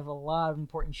 we have a lot of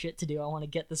important shit to do. I want to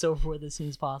get this over with as soon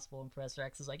as possible." And Professor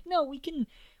X is like, "No, we can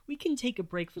take a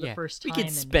break for the first time. We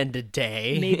can spend a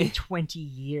day, maybe 20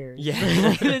 years.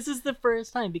 Yeah. This is the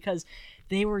first time because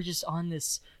they were just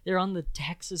they're on the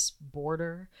Texas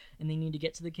border, and they need to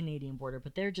get to the Canadian border,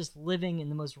 but they're just living in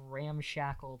the most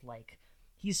ramshackled like."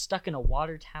 He's stuck in a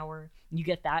water tower. You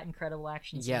get that incredible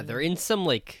action scene. Yeah, they're in some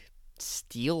like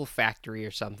steel factory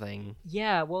or something.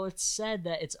 Yeah, well, it's said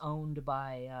that it's owned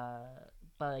by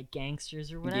like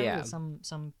gangsters or whatever. Yeah.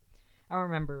 Some I don't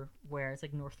remember where. It's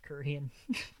like North Korean,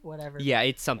 whatever. Yeah,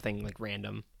 it's something like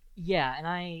random. Yeah, and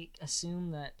I assume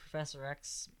that Professor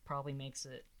X probably makes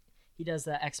it. He does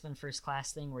that X-Men First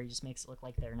Class thing where he just makes it look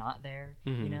like they're not there.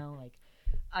 Mhm. You know, like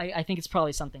I think it's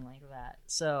probably something like that.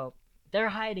 So. They're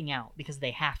hiding out because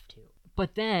they have to.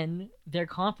 But then they're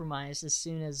compromised as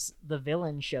soon as the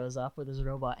villain shows up with his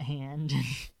robot hand.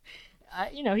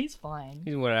 He's fine.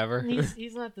 Whatever.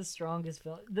 He's not the strongest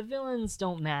villain. The villains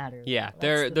don't matter. Yeah, That's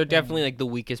they're the thing. definitely like the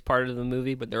weakest part of the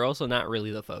movie, but they're also not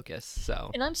really the focus.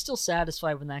 So. And I'm still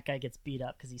satisfied when that guy gets beat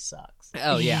up because he sucks.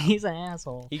 Oh, yeah. He's an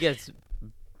asshole. He gets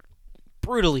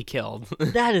brutally killed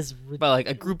That is by like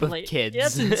a group of kids.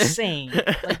 That's insane.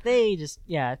 Like they just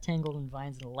tangled in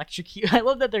vines and electrocute. I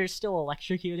love that they're still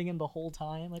electrocuting him the whole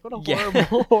time. Like what a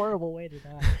horrible, horrible way to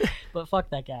die. But fuck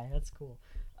that guy. That's cool.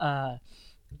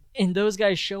 And those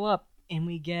guys show up, and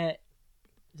we get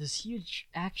this huge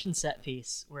action set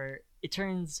piece where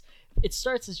it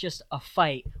starts as just a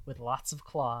fight with lots of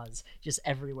claws just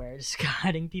everywhere, just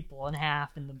cutting people in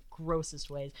half in the grossest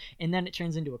ways, and then it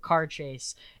turns into a car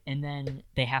chase, and then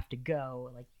they have to go.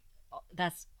 Like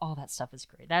that's all that stuff is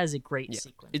great. That is a great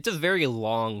sequence. It's a very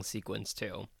long sequence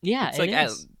too. Yeah, it's like it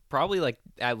is. probably like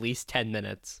at least 10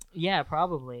 minutes. Yeah,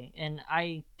 probably. And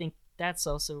I think that's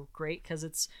also great because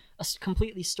it's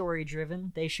completely story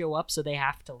driven. They show up, so they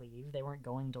have to leave. They weren't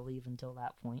going to leave until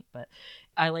that point. But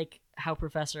I like how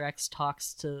Professor X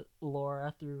talks to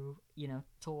Laura through,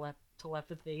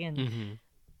 telepathy. And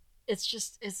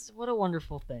it's what a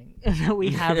wonderful thing that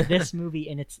we have this movie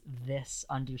and it's this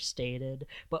understated,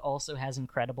 but also has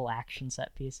incredible action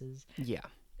set pieces. Yeah.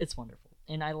 It's wonderful.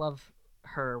 And I love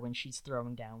her when she's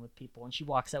throwing down with people and she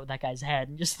walks out with that guy's head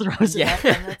and just throws it at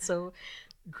them. That's so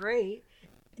great.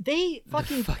 They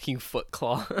the fucking foot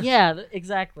claw. Yeah,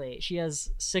 exactly. She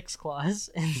has 6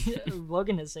 claws and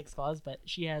Logan has 6 claws, but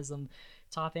she has them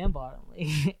top and bottom.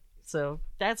 So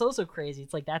that's also crazy.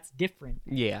 It's like that's different.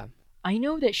 Yeah. I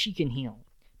know that she can heal,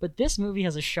 but this movie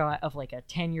has a shot of like a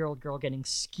 10-year-old girl getting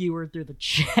skewered through the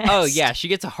chest. Oh yeah, she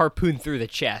gets a harpoon through the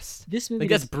chest. This movie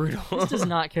that's brutal. This does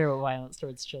not care about violence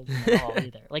towards children at all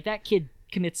either. Like that kid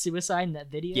commits suicide in that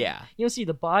video. Yeah. You don't see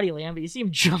the body land, but you see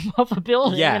him jump off a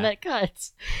building and that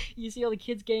cuts. You see all the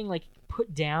kids getting like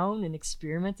put down and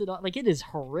experimented on. Like it is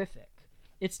horrific.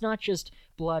 It's not just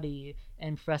bloody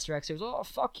and Professor X goes, "Oh,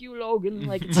 fuck you, Logan."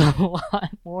 Like it's a lot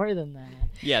more than that.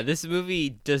 Yeah, this movie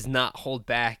does not hold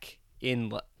back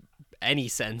in any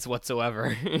sense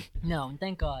whatsoever. No, and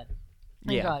thank God.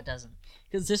 Thank Yeah. God it doesn't.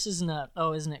 Because this isn't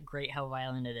isn't it great how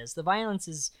violent it is? The violence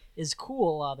is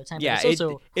cool a lot of the time, Yeah, but it's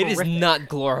also it is horrific. not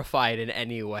glorified in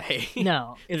any way.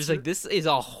 No, It's like, this is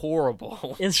all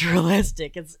horrible. It's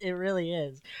realistic. It really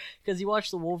is. Because you watch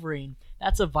the Wolverine,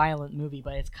 that's a violent movie,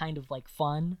 but it's kind of like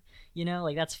fun. You know,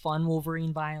 like that's fun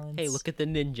Wolverine violence. Hey, look at the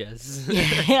ninjas.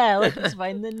 yeah, like let's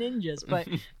find the ninjas. But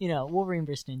you know, Wolverine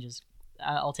versus ninjas,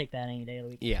 I'll take that any day of the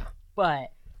week. Yeah.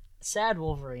 But sad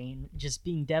Wolverine just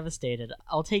being devastated,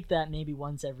 I'll take that maybe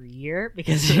once every year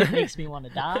because it makes me want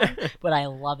to die. But I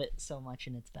love it so much,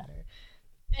 and it's better.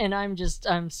 And I'm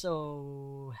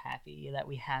so happy that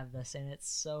we have this, and it's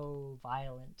so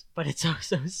violent, but it's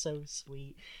also so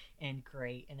sweet and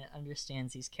great, and it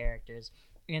understands these characters.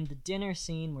 And the dinner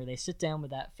scene where they sit down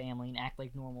with that family and act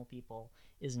like normal people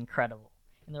is incredible.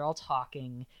 And they're all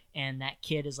talking, and that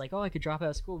kid is like, oh, I could drop out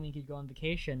of school and we could go on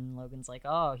vacation. And Logan's like,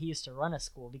 oh, he used to run a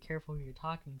school. Be careful who you're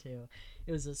talking to.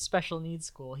 It was a special needs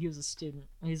school. He was a student.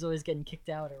 He's always getting kicked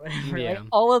out or whatever. Yeah. Like,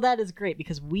 all of that is great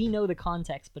because we know the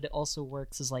context, but it also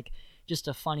works as like just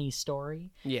a funny story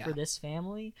Yeah. for this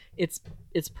family. It's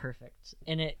perfect.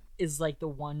 And it is like the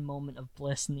one moment of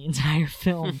bliss in the entire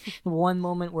film. The one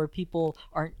moment where people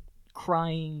aren't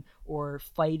crying or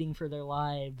fighting for their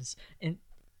lives. And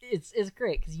it's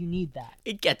great because you need that.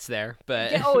 It gets there,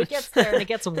 but It gets there and it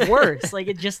gets worse. Like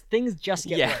things just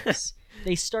get Yeah. worse.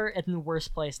 They start at the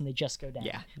worst place and they just go down.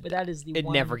 Yeah. But that is the it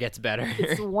one, never gets better.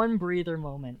 it's the one breather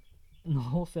moment in the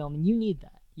whole film, and you need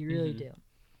that. You really Mhm. do.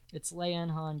 It's Leia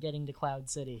and Han getting to Cloud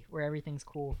City, where everything's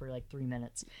cool for like 3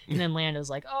 minutes, and then Lando's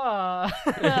like, "Oh,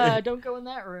 don't go in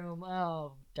that room.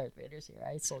 Oh, Darth Vader's here.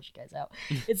 I sold you guys out."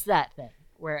 It's that thing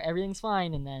where everything's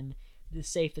fine, and then the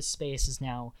safest space is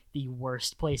now the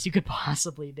worst place you could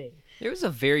possibly be. There was a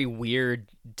very weird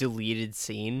deleted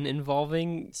scene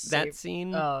involving that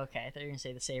scene. Oh, okay. I thought you were gonna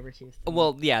say the Sabretooth.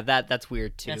 Well, yeah, that's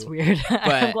weird too. That's weird. I'm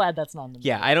But- glad that's not in the movie.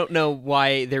 Yeah, I don't know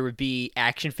why there would be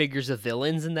action figures of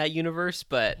villains in that universe,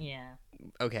 but Yeah.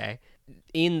 okay.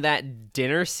 In that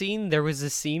dinner scene, there was a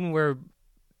scene where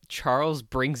Charles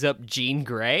brings up Jean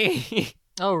Grey.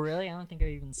 Oh, really? I don't think I've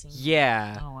even seen that.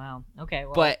 Yeah. Oh, wow. Okay,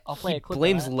 well, But I'll play he a clip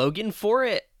blames of that. Logan for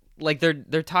it. Like they're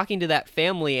talking to that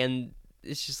family, and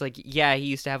it's just like, yeah, he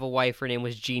used to have a wife. Her name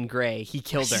was Jean Grey. He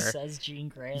killed He her. says Jean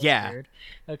Grey. That's Yeah. weird.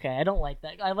 Okay, I don't like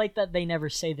that. I like that they never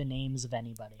say the names of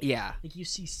anybody. Yeah. Like you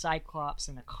see Cyclops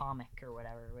in a comic or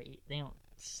whatever, but they don't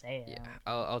say it. Yeah,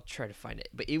 I'll try to find it.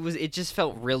 But it just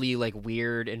felt really like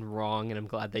weird and wrong, and I'm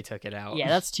glad they took it out. Yeah,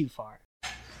 that's too far.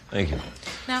 Thank you.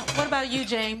 Now, what about you,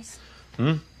 James?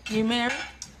 Hmm? You married?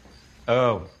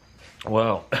 Oh,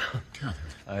 well,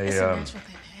 It's a natural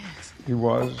thing to ask. He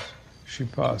was. She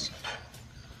passed.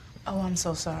 Oh, I'm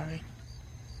so sorry.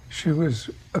 She was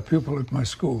a pupil at my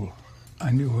school.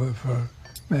 I knew her for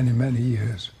many, many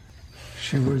years.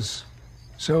 She was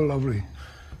so lovely.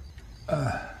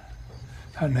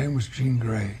 Her name was Jean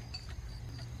Grey.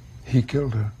 He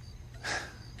killed her.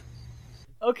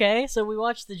 Okay, so we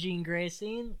watched the Jean Grey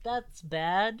scene. That's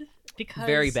bad because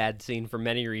Very bad scene for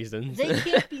many reasons. They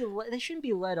can't be. They shouldn't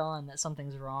be led on that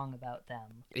something's wrong about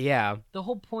them. Yeah. The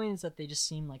whole point is that they just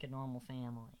seem like a normal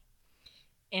family.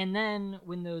 And then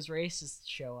when those racists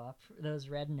show up, those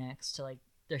rednecks, to like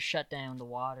they're shut down the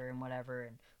water and whatever,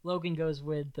 and Logan goes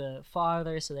with the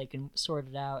father so they can sort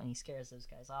it out, and he scares those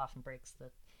guys off and breaks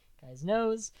the guy's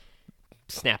nose.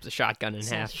 Snaps a shotgun in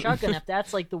half. Shotgun up.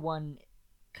 That's like the one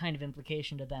kind of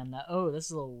implication to them that, oh, this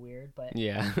is a little weird, but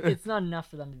Yeah. it's not enough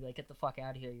for them to be like, get the fuck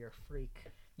out of here, you're a freak.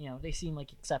 You know, they seem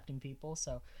like accepting people,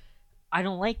 so I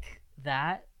don't like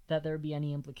that there would be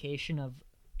any implication of,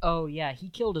 oh yeah, he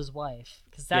killed his wife,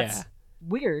 because that's Yeah.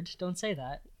 weird. Don't say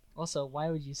that. Also, why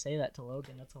would you say that to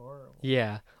Logan? That's horrible.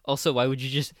 Yeah. Also, why would you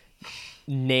just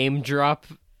name drop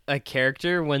a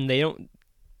character when they don't?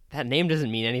 That name doesn't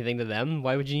mean anything to them.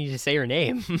 Why would you need to say her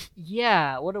name?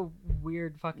 Yeah, what a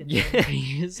weird fucking Yeah. thing for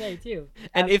you to say too.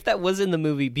 And if that was in the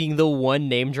movie, being the one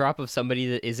name drop of somebody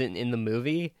that isn't in the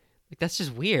movie, like that's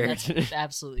just weird. That's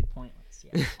absolutely pointless.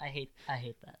 Yeah, I hate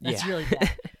that. That's Yeah. really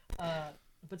bad.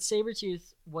 But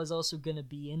Sabretooth was also gonna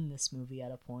be in this movie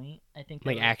at a point. I think.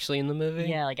 like they were- actually in the movie.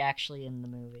 Yeah, like actually in the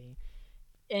movie.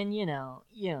 And you know,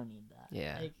 you don't need that.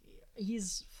 Yeah. Like,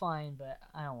 he's fine, but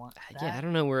I don't want that. Yeah, I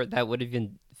don't know where that would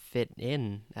even fit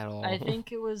in at all. I think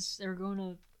they were going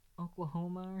to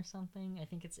Oklahoma or something. I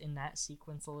think it's in that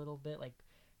sequence a little bit, like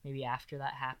maybe after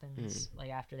that happens, like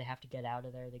after they have to get out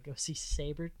of there, they go see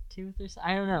Sabretooth or something.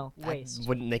 I don't know. Waste. That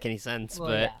wouldn't make any sense, Well,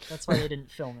 but yeah, that's why they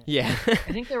didn't film it. yeah. I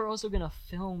think they were also gonna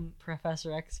film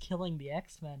Professor X killing the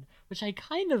X-Men, which I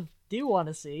kind of do want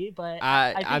to see, but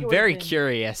I think I'm it very would've been-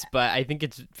 curious, but I think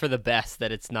it's for the best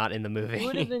that it's not in the movie. It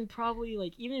would have been probably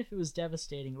like, even if it was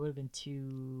devastating, it would have been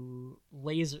too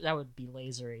laser. That would be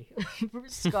lasery.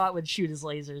 Scott would shoot his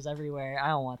lasers everywhere. I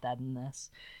don't want that in this.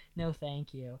 No,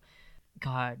 thank you.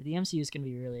 God, the MCU is going to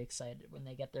be really excited when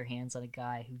they get their hands on a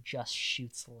guy who just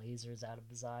shoots lasers out of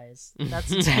his eyes.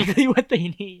 That's exactly what they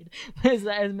need. Is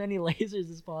as many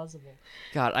lasers as possible.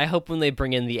 God, I hope when they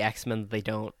bring in the X-Men that they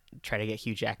don't try to get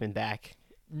Hugh Jackman back.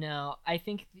 No, I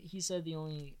think he said the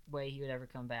only way he would ever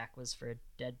come back was for a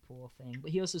Deadpool thing.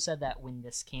 But he also said that when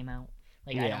this came out,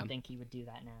 like, I Yeah. don't think he would do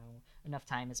that now. Enough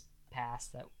time has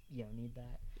passed that you don't need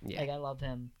that. Yeah. Like, I love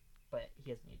him, but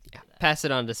he doesn't need to do that. Pass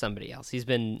it on to somebody else. He's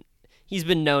been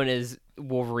known as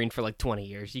Wolverine for like 20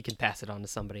 years. You can pass it on to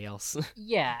somebody else.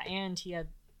 Yeah, and he had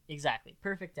exactly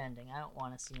perfect ending. I don't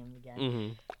want to see him again.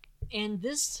 Mm-hmm. And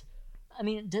this, I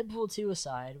mean, Deadpool 2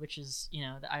 aside, which is, you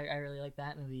know, I really like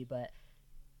that movie, but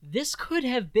this could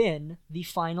have been the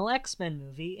final X-Men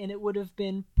movie, and it would have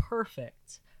been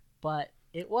perfect, but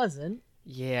it wasn't.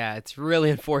 Yeah, it's really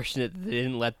unfortunate that they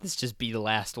didn't let this just be the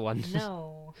last one.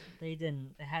 No, they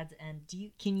didn't. It had to end.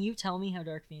 Can you tell me how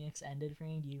Dark Phoenix ended for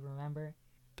me? Do you remember?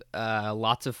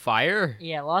 Lots of fire.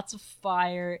 Yeah, lots of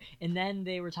fire, and then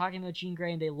they were talking about Jean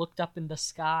Grey, and they looked up in the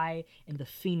sky, and the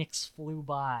Phoenix flew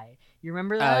by. You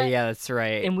remember that? Oh yeah, that's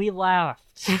right. And we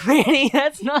laughed. Randy,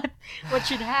 that's not what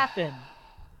should happen.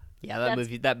 Yeah, that's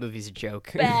that movie's a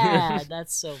joke. Bad.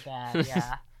 That's so bad.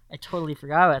 Yeah. I totally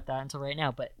forgot about that until right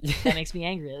now, but that makes me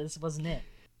angry. This wasn't it.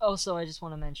 Also, I just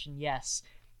want to mention, yes,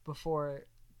 before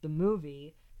the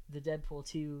movie, the Deadpool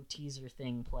 2 teaser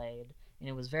thing played, and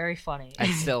it was very funny. I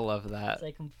still love that.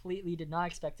 I completely did not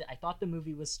expect it. I thought the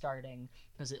movie was starting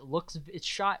because it's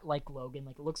shot like Logan,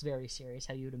 like it looks very serious,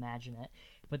 how you would imagine it.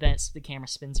 But then the camera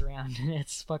spins around and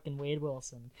it's fucking Wade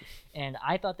Wilson, and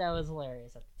I thought that was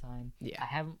hilarious at the time. Yeah.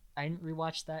 I didn't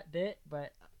rewatch that bit,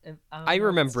 but I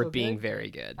remember it being very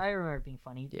good. I remember it being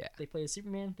funny. Yeah. They played a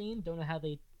Superman theme. Don't know how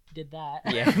they did that.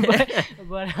 Yeah.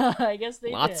 but I guess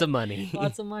they Lots did. of money.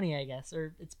 Lots of money, I guess.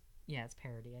 Or it's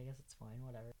parody. I guess it's fine.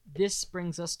 Whatever. This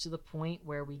brings us to the point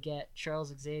where we get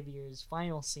Charles Xavier's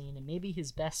final scene, and maybe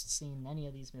his best scene in any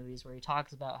of these movies, where he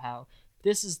talks about how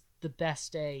this is the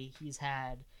best day he's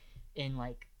had in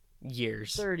like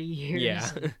years. 30 years.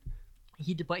 Yeah.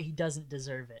 But he doesn't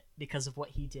deserve it because of what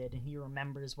he did, and he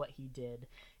remembers what he did,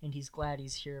 and he's glad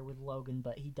he's here with Logan,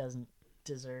 but he doesn't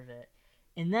deserve it.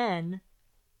 And then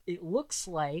it looks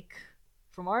like,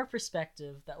 from our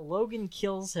perspective, that Logan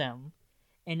kills him,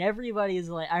 and everybody is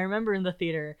like, I remember in the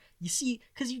theater, you see,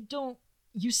 because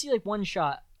you see like one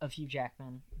shot of Hugh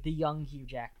Jackman, the young Hugh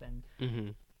Jackman, Mm-hmm.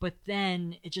 but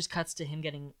then it just cuts to him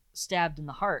getting stabbed in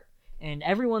the heart. And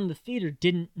everyone in the theater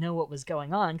didn't know what was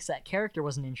going on because that character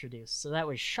wasn't introduced. So that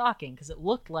was shocking because it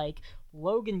looked like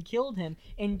Logan killed him.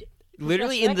 And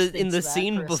Literally Professor X in the thinks that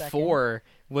scene for a second. before,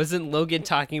 wasn't Logan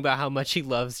talking about how much he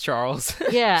loves Charles?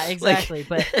 Yeah, exactly.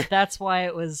 But that's why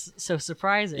it was so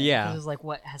surprising. Yeah. 'Cause it was like,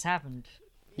 what has happened?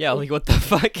 Yeah, like what the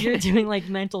fuck? You're doing like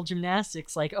mental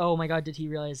gymnastics, like, oh my god, did he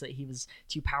realize that he was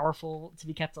too powerful to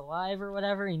be kept alive or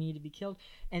whatever? He needed to be killed.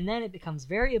 And then it becomes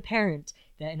very apparent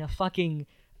that in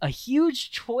a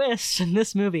huge twist in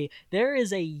this movie, there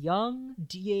is a young,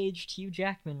 de-aged Hugh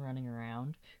Jackman running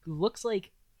around who looks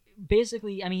like,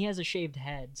 basically, I mean, he has a shaved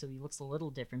head, so he looks a little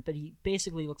different, but he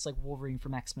basically looks like Wolverine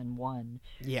from X-Men 1.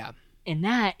 Yeah. And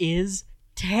that is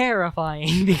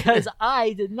terrifying because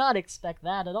I did not expect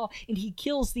that at all. And he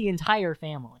kills the entire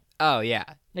family. Oh yeah.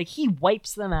 Like, he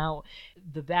wipes them out.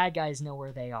 The bad guys know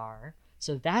where they are.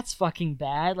 So that's fucking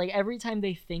bad. Like, every time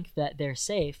they think that they're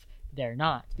safe, they're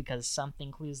not, because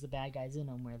something clues the bad guys in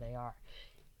on where they are.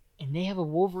 And they have a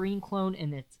Wolverine clone,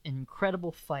 and it's an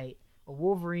incredible fight. A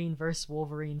Wolverine versus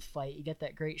Wolverine fight. You get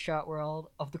that great shot where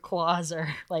all of the claws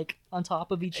are, like, on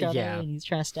top of each other, Yeah. and he's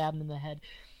trying to stab them in the head.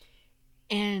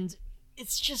 And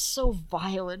it's just so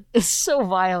violent. It's so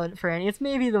violent, Franny. It's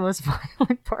maybe the most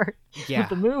violent part Yeah. of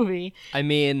the movie. I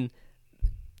mean,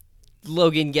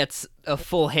 Logan gets a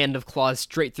full hand of claws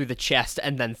straight through the chest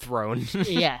and then thrown.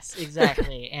 Yes,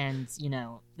 exactly. And, you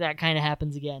know, that kind of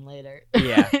happens again later.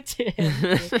 Yeah.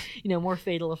 You know, more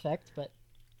fatal effect, but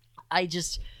I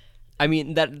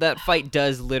mean, that fight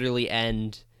does literally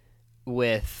end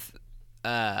with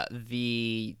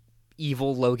the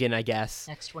evil Logan, I guess.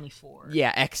 X-24.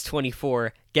 Yeah,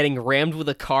 X-24 getting rammed with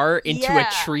a car into Yeah.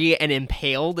 a tree and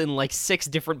impaled in like 6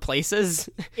 different places.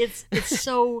 It's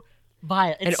so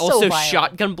violent. And It's so also violent.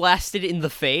 shotgun blasted in the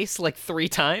face like 3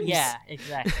 times. Yeah,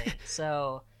 exactly.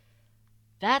 So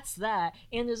that's that.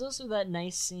 And there's also that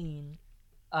nice scene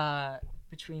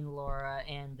between Laura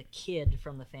and the kid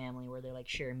from the family where they like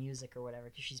share music or whatever,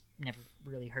 because she's never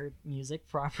really heard music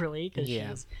properly because she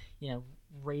was,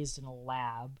 raised in a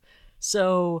lab.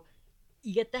 So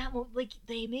you get that like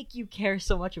they make you care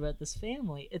so much about this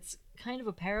family. It's kind of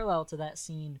a parallel to that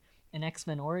scene in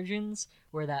X-Men Origins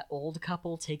where that old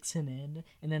couple takes him in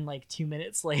and then like 2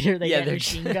 minutes later they get a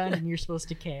machine gun and you're supposed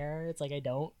to care. It's like, I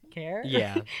don't care.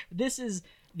 Yeah. This is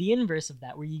the inverse of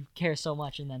that, where you care so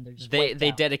much and then they're just they wiped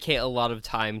out. dedicate a lot of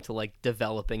time to like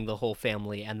developing the whole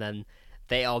family, and then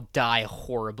they all die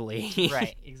horribly.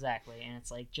 Right, exactly. And it's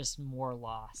like just more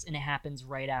loss, and it happens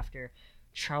right after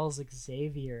Charles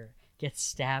Xavier gets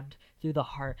stabbed through the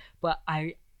heart. But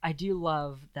I do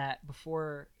love that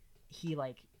before he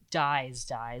like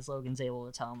dies, Logan's able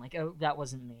to tell him like, oh, that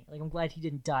wasn't me. Like, I'm glad he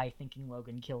didn't die thinking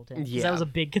Logan killed him, because that was a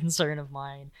big concern of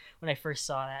mine when I first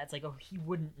saw that. It's like, oh, he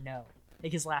wouldn't know.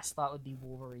 Like, his last thought would be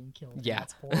Wolverine killed him. Yeah.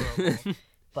 That's horrible.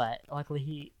 But luckily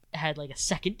he had like a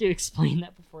second to explain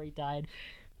that before he died.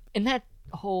 And that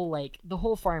whole like the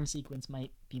whole farm sequence might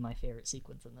be my favorite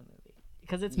sequence in the movie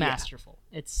because it's masterful.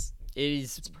 It's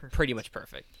perfect. Pretty much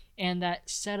perfect. And that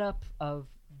setup of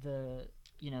the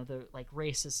the like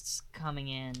racists coming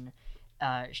in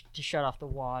to shut off the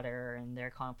water and their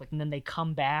conflict, and then they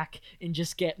come back and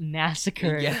just get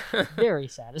massacred. Yeah. Very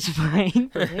satisfying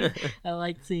for me. I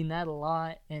like seeing that a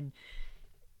lot, and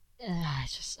I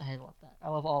love that. I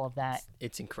love all of that.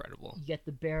 It's incredible. You get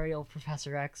the burial of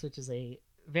Professor X, which is a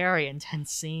very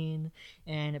intense scene,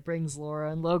 and it brings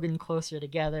Laura and Logan closer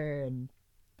together, and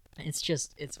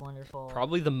it's wonderful.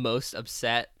 Probably the most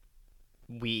upset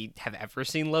we have ever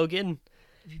seen Logan.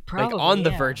 Probably, like on the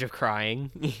verge of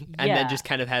crying, and Yeah. then just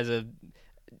kind of has a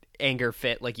anger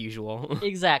fit like usual.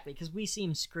 Exactly, because we see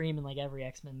him scream in like every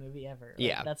X-Men movie ever. Like,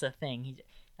 Yeah. that's a thing.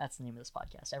 That's the name of this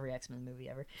podcast. Every X-Men movie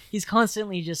ever. He's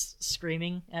constantly just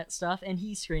screaming at stuff, and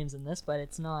he screams in this, but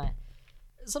it's not.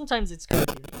 Sometimes it's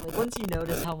creepy. Like, once you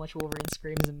notice how much Wolverine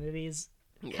screams in movies,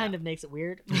 it kind of makes it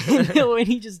weird when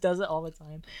he just does it all the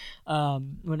time.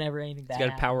 Whenever anything bad He's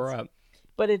got to power happens. up.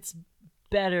 But it's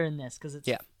better in this because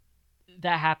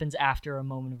that happens after a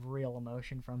moment of real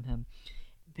emotion from him.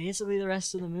 Basically, the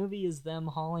rest of the movie is them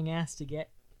hauling ass to get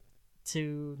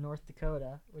to North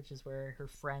Dakota, which is where her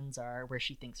friends are, where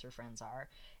she thinks her friends are.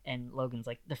 And Logan's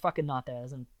like, they're fucking not there.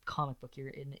 As in comic book, you're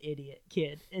an idiot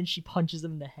kid. And she punches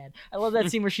him in the head. I love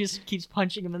that scene where she just keeps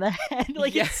punching him in the head.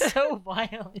 Like, it's so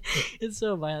violent. It's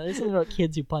so violent. There's something about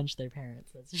kids who punch their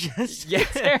parents that's just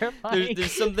terrifying.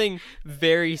 There's something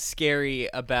very scary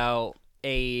about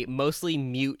a mostly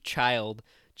mute child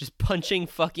just punching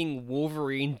fucking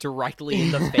Wolverine directly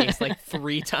in the face like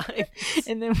 3 times.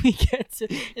 And then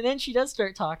and then she does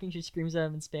start talking. She screams at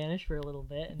him in Spanish for a little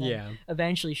bit, and then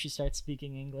eventually she starts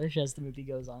speaking English as the movie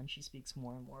goes on. She speaks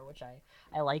more and more, which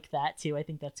I like that too. I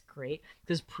think that's great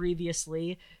because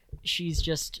previously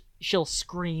she'll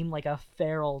scream like a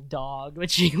feral dog,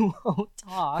 but she won't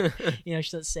talk.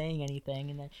 She's not saying anything,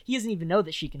 and then he doesn't even know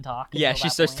that she can talk. Yeah, she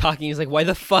starts talking. He's like, "Why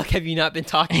the fuck have you not been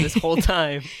talking this whole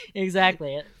time?"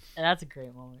 Exactly. And that's a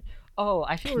great moment. Oh,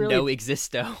 I feel really... No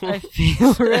existo. I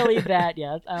feel really bad.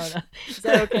 Yeah, I don't know. Is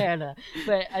that okay? I don't know.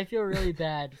 But I feel really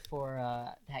bad for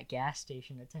that gas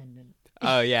station attendant.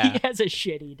 Oh, yeah. He has a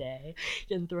shitty day.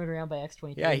 Getting thrown around by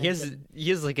X-23. Yeah, he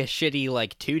has like a shitty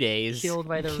like 2 days. Killed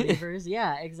by the Reavers.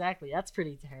 Yeah, exactly. That's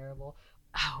pretty terrible.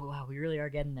 Oh, wow. We really are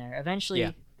getting there.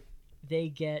 Eventually,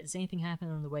 does anything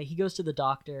happen on the way? He goes to the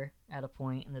doctor at a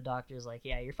point, and the doctor's like,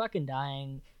 yeah, you're fucking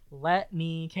dying. Let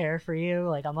me care for you.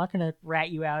 Like, I'm not gonna rat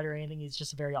you out or anything. He's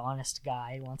just a very honest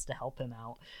guy. He wants to help him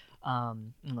out.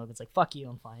 And Logan's like, fuck you,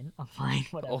 I'm fine,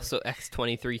 whatever. Also,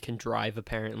 X-23 can drive,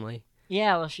 apparently.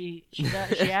 Yeah, well, she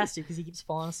has to because he keeps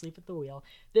falling asleep at the wheel.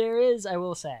 There is, I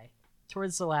will say,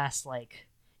 towards the last,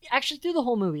 actually through the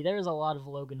whole movie, there is a lot of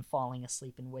Logan falling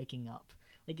asleep and waking up.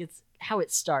 Like, it's how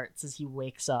it starts as he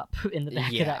wakes up in the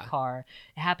back of that car.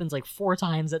 It happens 4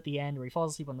 times at the end where he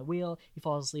falls asleep on the wheel, he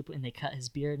falls asleep and they cut his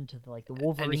beard into the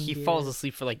Wolverine And he beard. falls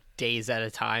asleep for days at a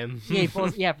time. Yeah, he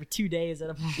falls for 2 days at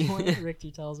a point,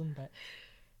 Richter tells him. But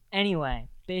anyway,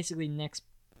 basically next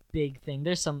big thing,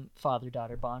 there's some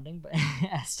father-daughter bonding, but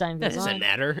as time goes on... That doesn't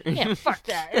matter. Yeah, fuck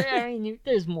that. I mean,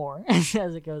 there's more as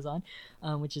it goes on,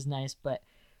 which is nice, but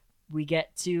we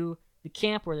get to the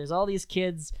camp where there's all these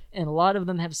kids, and a lot of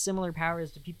them have similar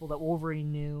powers to people that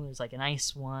Wolverine knew. There's an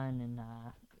ice one, and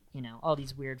you know, all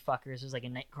these weird fuckers. There's like a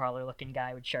Nightcrawler looking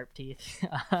guy with sharp teeth.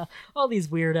 All these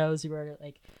weirdos who are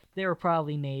like, they were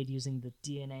probably made using the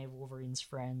DNA of Wolverine's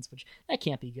friends, which that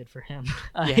can't be good for him.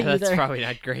 Yeah, that's probably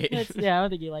not great. Yeah, I don't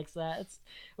think he likes that. It's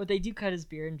what they do, cut his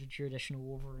beard into traditional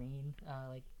Wolverine,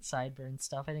 like sideburn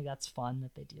stuff. I think that's fun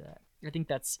that they do that. I think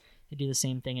they do the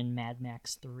same thing in Mad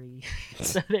Max 3.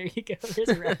 So there you go. There's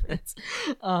a reference.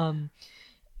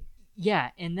 Yeah,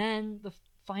 and then the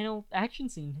final action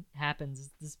scene happens.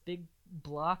 This big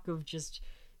block of just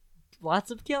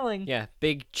lots of killing. Yeah,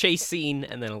 big chase scene,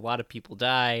 and then a lot of people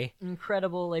die.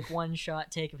 Incredible, like, one-shot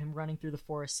take of him running through the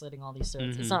forest, slitting all these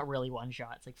throats. It's not really one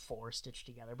shot. It's like 4 stitched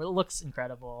together, but it looks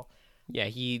incredible. Yeah,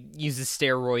 he uses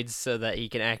steroids so that he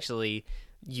can actually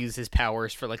use his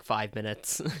powers for like 5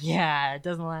 minutes. Yeah, it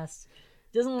doesn't last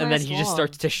And then he just long.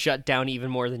 starts to shut down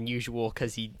even more than usual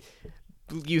because he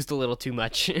used a little too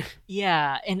much.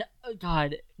 Yeah, and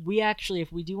God, we actually,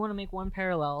 if we do want to make one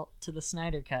parallel to the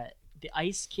Snyder Cut, the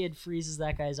Ice Kid freezes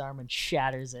that guy's arm and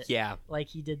shatters it. Yeah. Like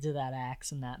he did to that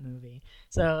axe in that movie.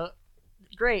 So,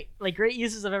 great. Like, great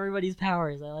uses of everybody's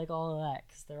powers. I like all of that,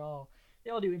 because they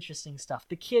all do interesting stuff.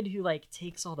 The kid who, like,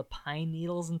 takes all the pine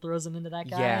needles and throws them into that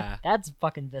guy, Yeah. that's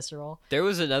fucking visceral. There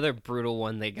was another brutal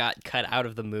one that got cut out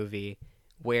of the movie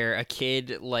where a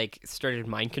kid, like, started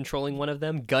mind controlling one of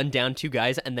them, gunned down 2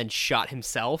 guys, and then shot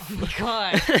himself.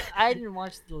 God, I didn't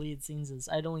watch the deleted scenes.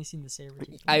 I'd only seen the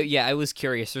Sabretooth. I was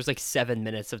curious. There's like 7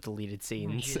 minutes of deleted Oh,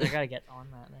 scenes. geez, I gotta get on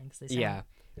that then, because they sound, Yeah.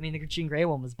 I mean, the Jean Grey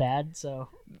one was bad, so.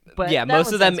 But Yeah, that most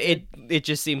one of them, sounds good. it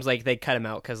just seems like they cut them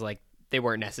out because, like, they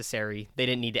weren't necessary. They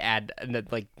didn't need to add,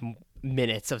 like,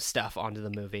 minutes of stuff onto the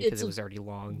movie because It's it a was already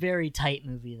long. Very tight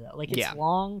movie though. Like, it's Yeah.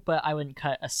 long, but I wouldn't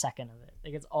cut a second of it.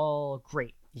 Like, it's all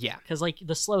great. Yeah. Because, like,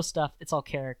 the slow stuff, it's all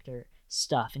character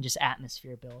stuff and just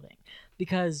atmosphere building.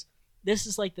 Because this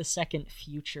is like the second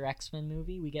future X-Men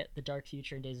movie. We get the Dark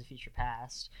Future and Days of Future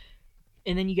Past,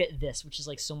 and then you get this, which is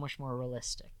like so much more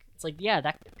realistic. It's like, yeah,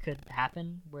 that could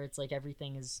happen, where it's like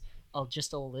everything is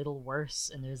just a little worse,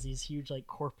 and there's these huge, like,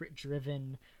 corporate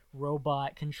driven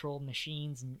robot controlled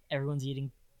machines, and everyone's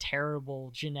eating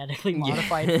terrible genetically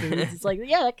modified foods. It's like,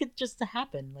 yeah, that could just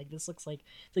happen. Like, this looks like,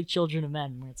 it's like Children of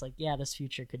Men, where it's like, yeah, this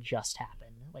future could just happen,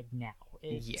 like, now.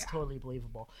 It's totally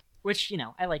believable. Which, you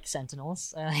know, I like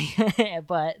Sentinels,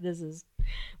 but this is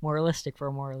more realistic for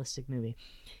a more realistic movie.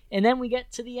 And then we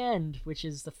get to the end, which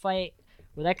is the fight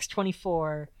with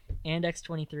X-24 and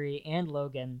X-23 and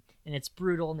Logan, and it's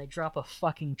brutal, and they drop a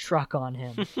fucking truck on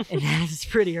him, and that's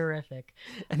pretty horrific.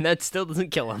 And that still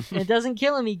doesn't kill him. And it doesn't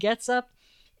kill him. He gets up,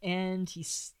 and he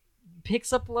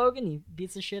picks up Logan, he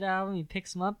beats the shit out of him, he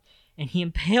picks him up, and he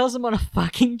impales him on a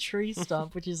fucking tree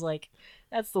stump, which is like,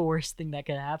 that's the worst thing that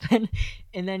could happen.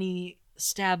 And then he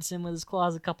stabs him with his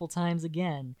claws a couple times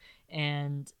again,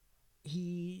 and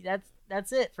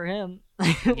that's it for him.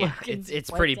 Yeah, Logan's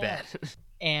it's wiped pretty out. bad.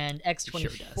 And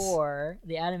X-24, Sure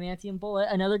the adamantium bullet,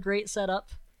 another great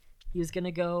setup. He was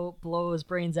gonna go blow his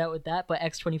brains out with that, but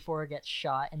X-24 gets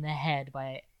shot in the head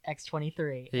by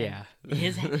X-23. and Yeah.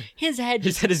 his head His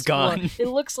just head is gone. explode- It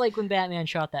looks like when Batman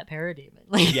shot that Parademon.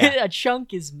 Like, Yeah. a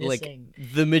chunk is missing.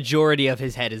 Like, the majority of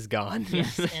his head is gone.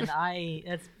 Yes, and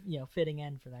that's, you know, fitting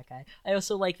end for that guy. I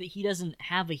also like that he doesn't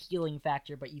have a healing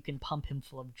factor, but you can pump him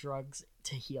full of drugs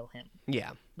to heal him.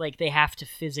 Yeah. Like, they have to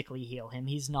physically heal him.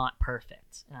 He's not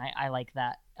perfect, and I like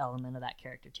that element of that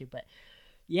character too. But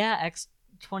yeah,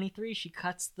 X-23, she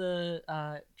cuts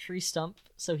the tree stump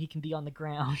so he can be on the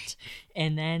ground,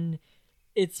 and then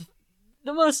it's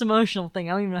the most emotional thing.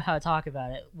 I don't even know how to talk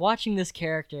about it. Watching this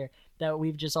character that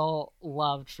we've just all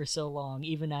loved for so long,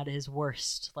 even at his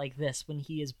worst, like this, when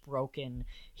he is broken,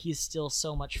 he's still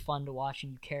so much fun to watch,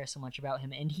 and you care so much about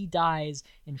him. And he dies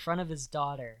in front of his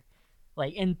daughter.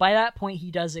 Like, and by that point,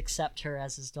 he does accept her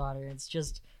as his daughter. It's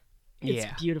just, it's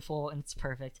beautiful and it's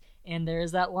perfect. And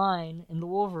there's that line in the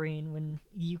Wolverine when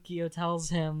Yukio tells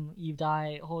him, "You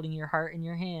die holding your heart in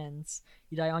your hands.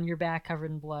 You die on your back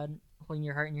covered in blood, holding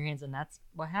your heart in your hands." And that's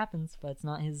what happens, but it's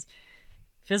not his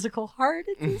physical heart,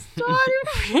 it's his daughter.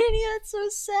 Brainy, that's so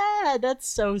sad. That's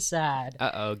so sad.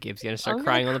 Uh-oh, Gabe's gonna start I'm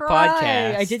crying gonna on the cry.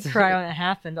 podcast. I did cry when it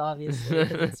happened, obviously,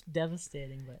 because it's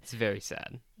devastating. But It's very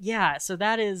sad. yeah, so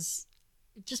that is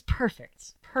just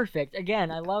perfect.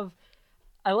 Again, I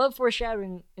love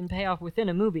foreshadowing and payoff within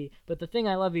a movie, but the thing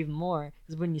I love even more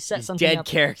is when you set something Dead up.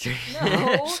 character.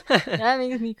 No, that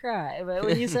makes me cry. But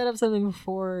when you set up something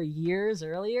 4 years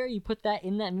earlier, you put that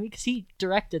in that movie, because he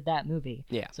directed that movie.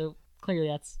 Yeah. So clearly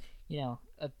that's, you know,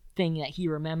 a thing that he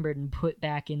remembered and put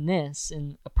back in this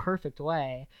in a perfect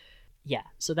way. Yeah,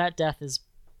 so that death is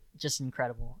just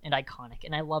incredible and iconic,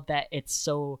 and I love that it's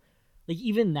so Like,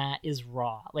 even that is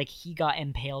raw. Like, he got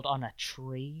impaled on a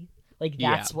tree. Like,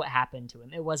 that's what happened to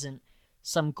him. It wasn't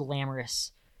some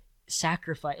glamorous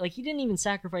sacrifice. Like, he didn't even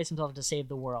sacrifice himself to save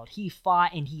the world. He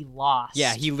fought and he lost.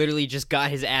 Yeah, he literally just got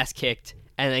his ass kicked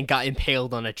and then got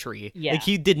impaled on a tree. Yeah. Like,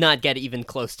 he did not get even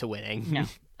close to winning. No.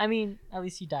 I mean, at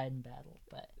least he died in battle.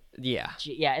 But Yeah.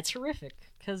 yeah, it's horrific.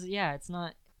 Because, yeah, it's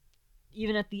not...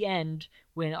 Even at the end,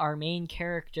 when our main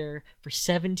character for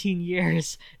 17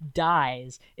 years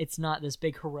dies, it's not this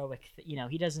big heroic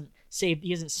he doesn't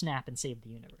snap and save the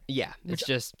universe. Yeah, it's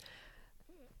just...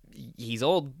 He's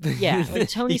old. Yeah,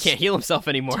 like he can't heal himself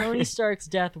anymore. Tony Stark's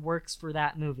death works for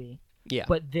that movie. Yeah.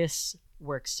 But this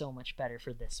works so much better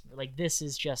for this. Like, this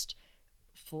is just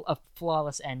a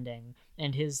flawless ending.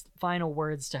 And his final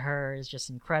words to her is just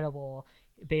incredible.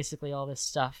 Basically all this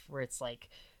stuff where it's like,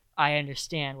 I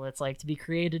understand what it's like to be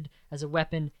created as a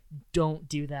weapon. Don't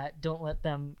do that. Don't let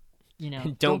them,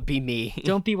 Don't be me.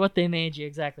 Don't be what they made you.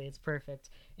 Exactly. It's perfect.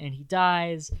 And he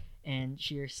dies, and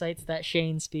she recites that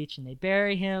Shane speech, and they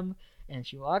bury him, and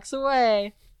she walks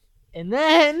away. And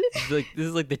then... This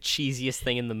is like the cheesiest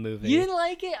thing in the movie. You didn't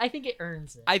like it? I think it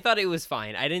earns it. I thought it was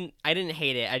fine. I didn't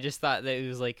hate it. I just thought that it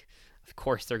was like, of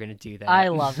course they're gonna do that. I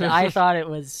loved it. I thought it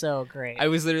was so great. I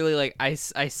was literally like, I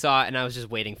saw it and I was just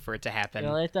waiting for it to happen.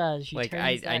 Well, it does. She like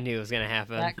turns I knew it was gonna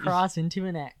happen. That cross into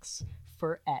an X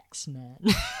for X-Men.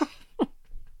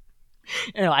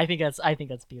 I think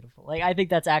that's beautiful. Like, I think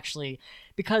that's actually,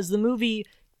 because the movie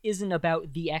isn't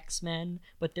about the X-Men,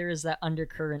 but there is that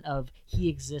undercurrent of he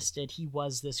existed, he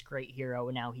was this great hero,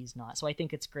 and now he's not. So I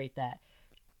think it's great that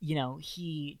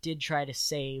he did try to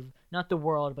save, not the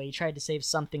world, but he tried to save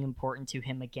something important to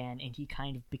him again, and he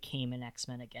kind of became an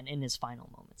X-Men again in his final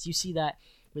moments. You see that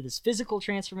with his physical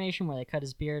transformation where they cut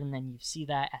his beard, and then you see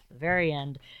that at the very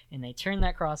end, and they turn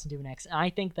that cross into an X. And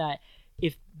I think that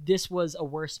if this was a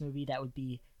worse movie, that would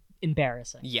be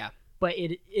embarrassing. Yeah. But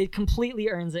it completely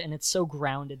earns it, and it's so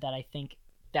grounded that I think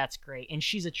that's great. And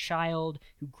she's a child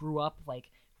who grew up, like,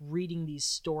 reading these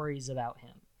stories about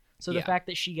him. So the fact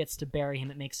that she gets to bury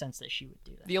him, it makes sense that she would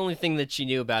do that. The only thing that she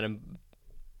knew about him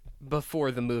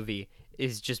before the movie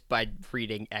is just by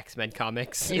reading X-Men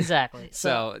comics. Exactly.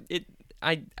 So it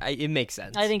makes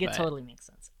sense. I think it totally makes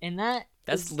sense. And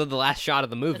that's the last shot of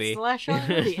the movie. That's the last shot of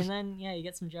the movie. And then, you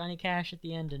get some Johnny Cash at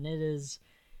the end, and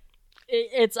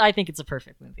I think it's a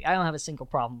perfect movie. I don't have a single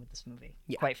problem with this movie,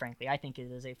 quite frankly. I think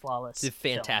it is a flawless It's a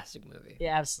fantastic movie.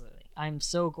 Yeah, absolutely. I'm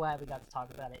so glad we got to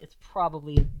talk about it. It's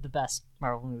probably the best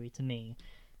Marvel movie to me.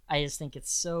 I just think it's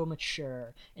so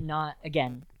mature, and not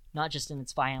just in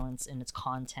its violence and its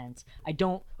content.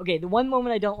 The one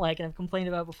moment I don't like, and I've complained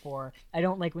about before, I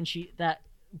don't like when that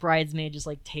bridesmaid just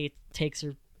like takes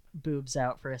her boobs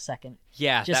out for a second.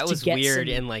 Yeah, just that was weird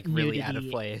and like really out of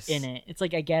place. In it. It's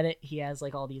like, I get it. He has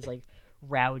like all these like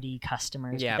rowdy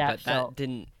customers. Yeah,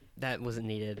 that wasn't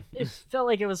needed. It felt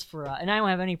like it was for and I don't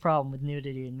have any problem with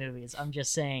nudity in movies. I'm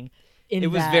just saying it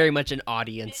was very much an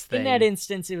audience thing. In that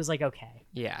instance, it was like, okay.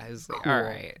 Yeah, it was like, cool, all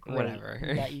right, great,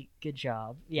 whatever. Good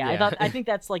job. Yeah, I think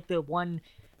that's like the one,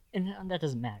 and that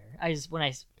doesn't matter.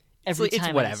 Every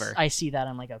time whatever. I see that,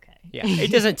 I'm like, okay. Yeah,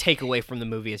 it doesn't take away from the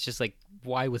movie. It's just like,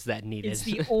 why was that needed? It's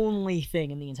the only thing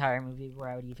in the entire movie where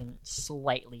I would even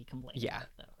slightly complain. Yeah,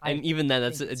 about, and even then,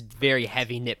 that's a very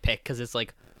heavy nitpick because it's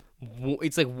like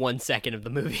 1 second of the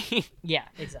movie. Yeah,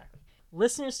 exactly.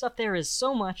 Listener stuff there is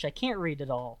so much, I can't read it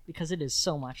all because it is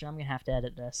so much, and I'm gonna have to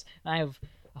edit this. And I have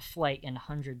a flight and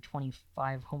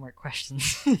 125 homework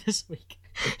questions this week.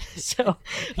 So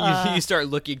you start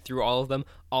looking through all of them.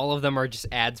 All of them are just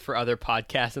ads for other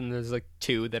podcasts, and there's like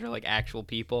 2 that are like actual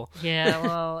people. Yeah,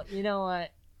 well, you know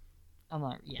what? I'm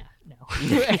not. Yeah, no.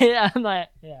 I'm not.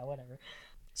 Yeah, whatever.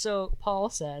 So Paul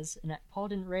says, and Paul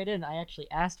didn't write in. I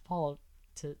actually asked Paul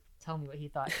to tell me what he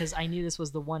thought because I knew this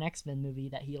was the one X-Men movie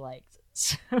that he liked.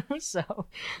 So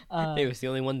it was the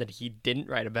only one that he didn't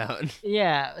write about.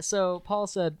 Yeah. So Paul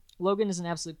said, Logan is an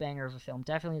absolute banger of a film.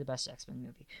 Definitely the best X-Men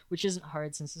movie, which isn't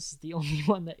hard since this is the only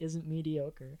one that isn't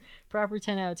mediocre. Proper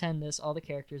 10 out of 10 this. All the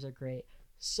characters are great.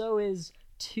 So is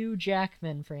 2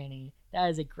 Jackman, Franny. That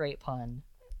is a great pun.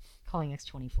 Calling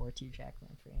X-24 2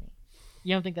 Jackman, Franny.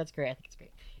 You don't think that's great? I think it's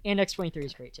great. And X-23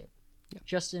 is great too. Yep.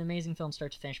 Just an amazing film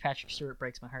start to finish. Patrick Stewart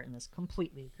breaks my heart in this.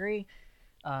 Completely agree.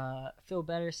 Phil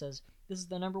Better says, this is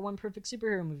the #1 perfect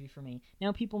superhero movie for me.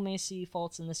 Now people may see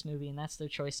faults in this movie, and that's their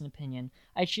choice and opinion.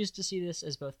 I choose to see this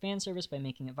as both fan service by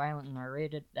making it violent and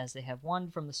R-rated, as they have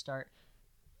wanted from the start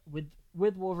with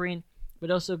Wolverine, but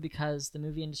also because the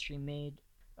movie industry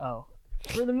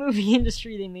for the movie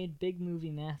industry, they made big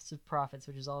movie massive profits,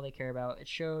 which is all they care about. It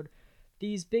showed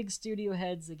These big studio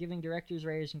heads that giving directors,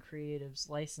 writers, and creatives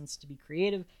license to be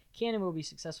creative can and will be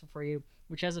successful for you,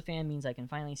 which as a fan means I can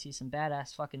finally see some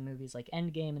badass fucking movies like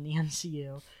Endgame and the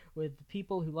MCU with the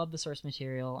people who love the source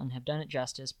material and have done it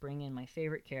justice, bring in my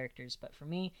favorite characters. But for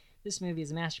me, this movie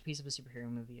is a masterpiece of a superhero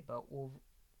movie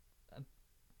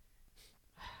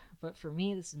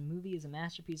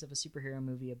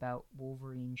about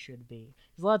Wolverine should be.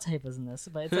 There's a lot of typos in this,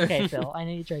 but it's okay, Phil. I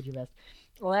know you tried your best.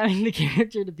 Allowing the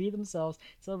character to be themselves,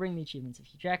 celebrating the achievements of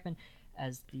Hugh Jackman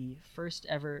as the first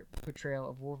ever portrayal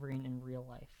of Wolverine in real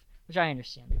life, which I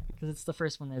understand because it's the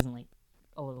first one that isn't like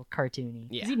a little cartoony.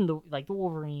 Yeah. 'Cause even the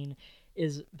Wolverine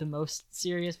is the most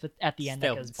serious, but at the end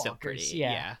that goes Still bonkers. pretty,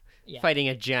 Yeah. Fighting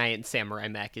a giant samurai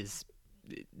mech is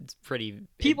it's pretty.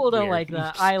 People don't weird. like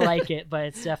that. I like it, but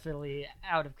it's definitely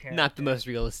out of character. Not the most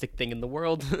realistic thing in the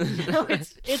world. No,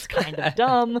 it's kind of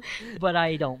dumb, but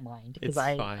I don't mind because It's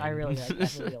I fine. really like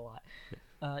that movie a lot.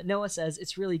 Noah says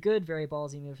it's really good, very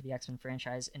ballsy move for the X-Men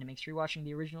franchise, and it makes rewatching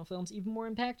the original films even more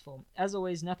impactful. As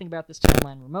always, nothing about this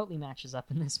timeline remotely matches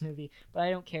up in this movie, but I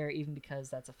don't care even because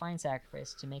that's a fine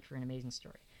sacrifice to make for an amazing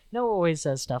story. Noah always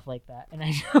says stuff like that, and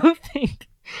I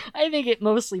think it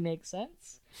mostly makes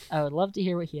sense. I would love to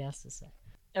hear what he has to say.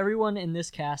 Everyone in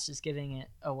this cast is giving it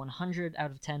a 100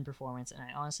 out of 10 performance, and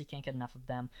I honestly can't get enough of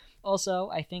them. Also,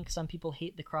 I think some people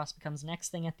hate the cross becomes next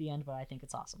thing at the end, but I think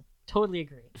it's awesome. Totally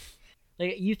agree.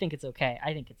 Like, you think it's okay.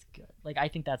 I think it's good. Like, I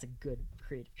think that's a good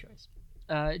creative choice.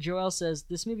 Joel says,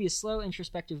 this movie is slow,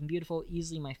 introspective, and beautiful.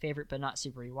 Easily my favorite, but not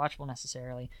super rewatchable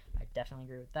necessarily. I definitely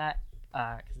agree with that,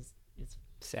 because it's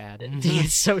sad.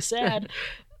 it's so sad.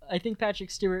 I think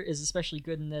Patrick Stewart is especially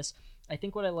good in this. I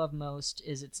think what I love most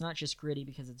is it's not just gritty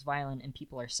because it's violent and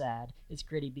people are sad. It's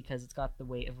gritty because it's got the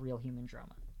weight of real human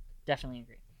drama. Definitely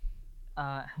agree.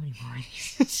 How many more of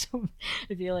these? So,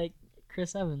 I feel like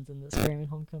Chris Evans in the Spider-Man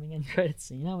Homecoming end credits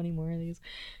scene. How many more of these?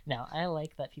 No, I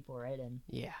like that people write in.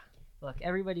 Yeah. Look,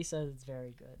 everybody says it's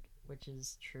very good, which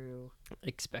is true.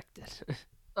 Expected.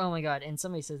 Oh my god, and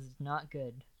somebody says it's not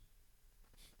good.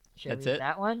 Should That's I read it?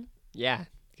 that one? Yeah.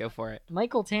 Go for it.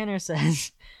 Michael Tanner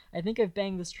says, I think I've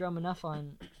banged this drum enough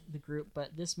on the group,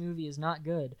 but this movie is not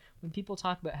good. When people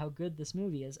talk about how good this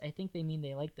movie is, I think they mean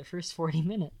they like the first 40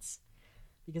 minutes.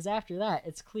 Because after that,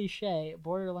 it's cliche,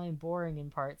 borderline boring in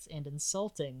parts, and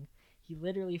insulting. He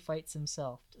literally fights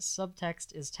himself.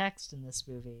 Subtext is text in this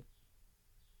movie.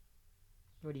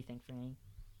 What do you think, Franny?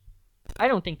 I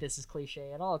don't think this is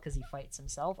cliche at all because he fights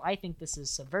himself. I think this is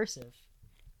subversive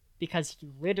because he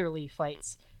literally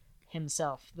fights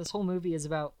himself. This whole movie is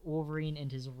about Wolverine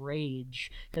and his rage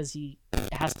because he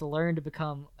has to learn to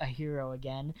become a hero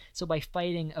again. So by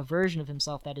fighting a version of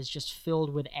himself that is just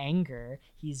filled with anger,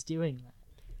 he's doing that.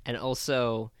 And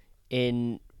also,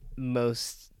 in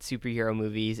most superhero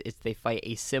movies, they fight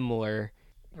a similar.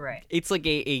 Right. It's like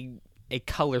a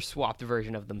color swapped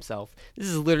version of themselves. This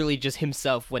is literally just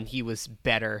himself when he was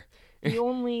better. The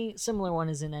only similar one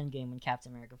is in Endgame when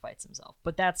Captain America fights himself,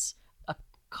 but that's a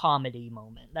comedy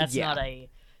moment. That's not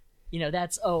a,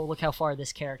 that's, oh, look how far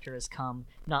this character has come,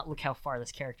 not look how far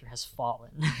this character has fallen.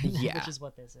 Yeah. Which is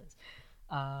what this is.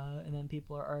 And then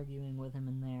people are arguing with him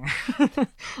in there.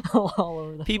 all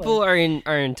over the People place.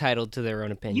 are entitled to their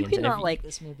own opinions. You and cannot if- like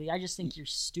this movie. I just think you're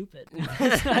stupid.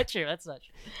 That's not true. That's not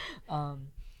true.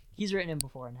 He's written in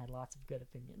before and had lots of good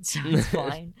opinions, so it's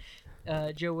fine.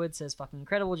 Joe Wood says, fucking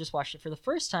incredible. Just watched it for the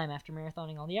first time after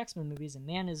marathoning all the X-Men movies, and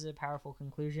man, is it a powerful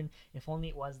conclusion. If only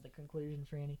it was the conclusion,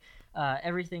 Franny.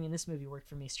 Everything in this movie worked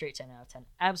for me. Straight 10 out of 10.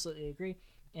 Absolutely agree.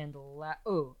 And I'll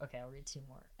read two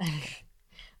more.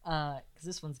 Because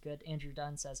this one's good. Andrew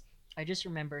Dunn says, I just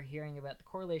remember hearing about the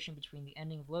correlation between the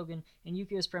ending of Logan and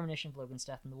Yukio's premonition of Logan's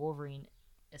death and the Wolverine.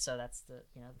 So that's the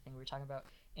the thing we were talking about.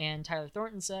 And Tyler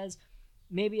Thornton says,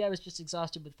 maybe I was just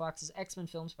exhausted with Fox's X-Men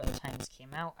films by the time this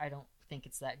came out. I don't think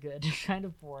it's that good. Kind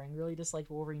of boring. Really disliked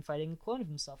Wolverine fighting a clone of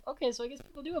himself. Okay, so I guess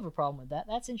people do have a problem with that.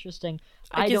 That's interesting.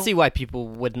 I can see why people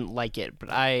wouldn't like it, but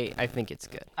I think it's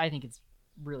good. I think it's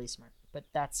really smart, but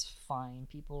that's fine.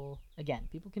 People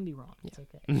can be wrong. It's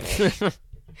okay.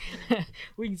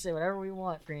 We can say whatever we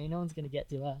want, Franny. No one's going to get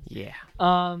to us. Yeah.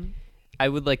 I I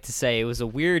would like to say it was a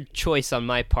weird choice on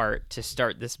my part to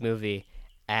start this movie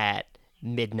at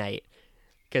midnight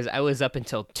because I was up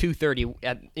until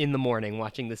 2:30 in the morning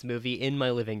watching this movie in my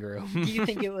living room. Do you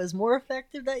think it was more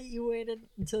effective that you waited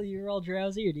until you were all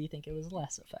drowsy, or do you think it was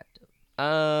less effective?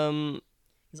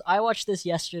 Because I watched this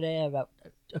yesterday about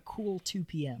a cool 2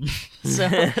 p.m., so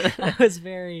I was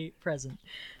very present.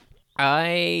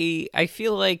 I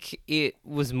feel like it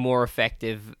was more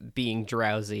effective being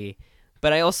drowsy,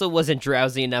 but I also wasn't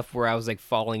drowsy enough where I was like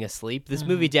falling asleep. This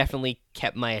movie definitely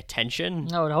kept my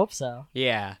attention. I would hope so.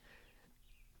 Yeah.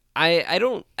 I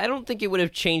don't think it would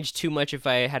have changed too much if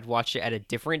I had watched it at a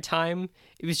different time.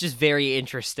 It was just very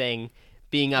interesting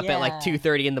being up at like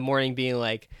 2:30 in the morning, being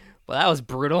like, "Well, that was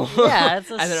brutal." Yeah, and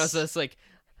then I was just like,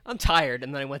 "I'm tired,"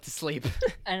 and then I went to sleep.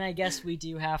 And I guess we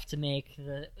do have to make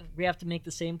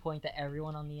the same point that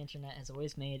everyone on the internet has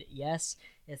always made. Yes,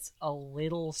 it's a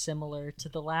little similar to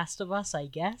The Last of Us, I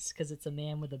guess, because it's a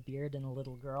man with a beard and a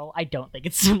little girl. I don't think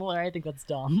it's similar. I think that's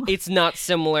dumb. It's not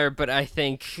similar, but I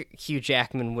think Hugh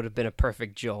Jackman would have been a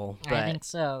perfect Joel. But I think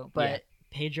so, but yeah.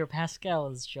 Pedro Pascal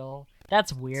is Joel.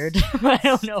 That's weird. I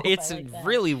don't know. It's if I like that.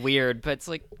 really weird, but it's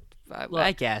like, Look,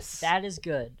 I guess that is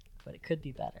good, but it could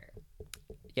be better.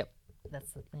 Yep. That's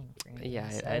the thing. Frank. Yeah,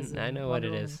 As I in know what it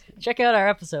Wonder is. Woman. Check out our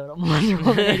episode on Wonder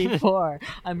Woman 84.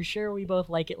 I'm sure we both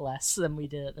like it less than we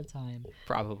did at the time.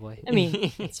 Probably. I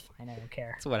mean, it's fine. I don't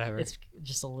care. It's whatever. It's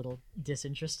just a little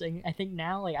disinteresting. I think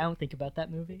now, like, I don't think about that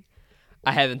movie.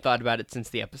 I haven't thought about it since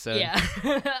the episode. Yeah.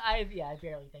 I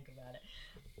barely think about it.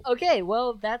 Okay,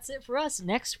 well, that's it for us.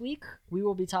 Next week, we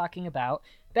will be talking about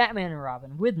Batman and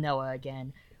Robin with Noah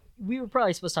again. We were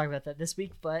probably supposed to talk about that this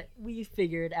week, but we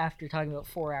figured after talking about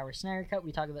 4 Hour Snyder Cut,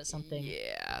 we talk about something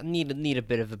Yeah, need a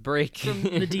bit of a break from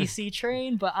the DC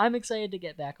train, but I'm excited to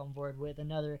get back on board with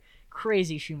another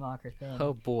crazy Schumacher thing.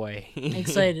 Oh boy.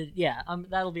 Excited. Yeah,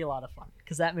 that'll be a lot of fun,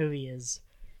 because that movie is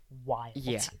wild.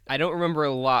 Yeah, I don't remember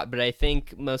a lot, but I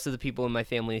think most of the people in my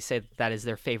family say that is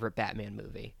their favorite Batman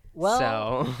movie.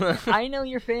 Well, so I know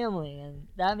your family, and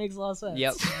that makes a lot of sense.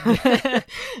 Yep.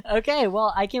 Okay,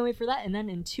 well, I can't wait for that. And then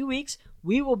in 2 weeks,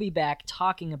 we will be back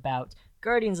talking about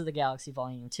Guardians of the Galaxy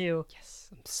Volume 2. Yes,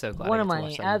 I'm so glad. One I of get to my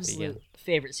watch that movie absolute again.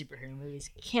 favorite superhero movies.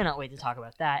 Cannot wait to talk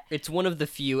about that. It's one of the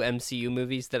few MCU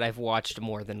movies that I've watched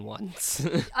more than once.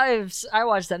 I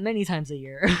watch that many times a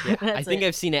year. Yeah, I That's think it.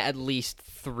 I've seen it at least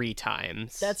 3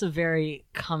 times. That's a very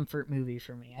comfort movie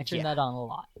for me. I turn Yeah. that on a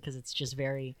lot because it's just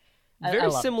very I very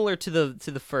love it. similar to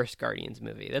the first Guardians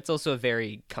movie. That's also a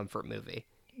very comfort movie.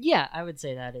 Yeah, I would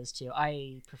say that is too.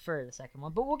 I prefer the second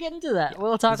one, but we'll get into that.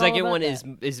 We'll talk. The second all about one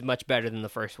that. is much better than the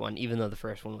first one, even though the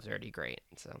first one was already great.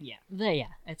 So Yeah,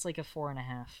 it's like a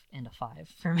 4.5 and a 5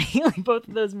 for me. Like both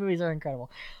of those movies are incredible.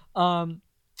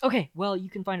 Okay, well, you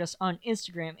can find us on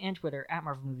Instagram and Twitter at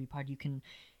Marvel Movie Pod. You can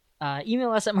email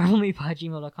us at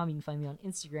marvelmoviepod@gmail.com. You can find me on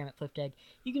Instagram at FlippedEgg.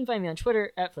 You can find me on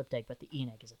Twitter at FlippedEgg, but the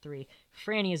E-Egg is a 3.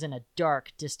 Franny is in a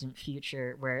dark, distant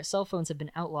future where cell phones have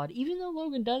been outlawed, even though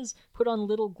Logan does put on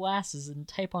little glasses and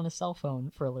type on a cell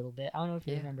phone for a little bit. I don't know if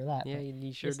you remember that. yeah, but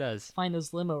he sure just does. Find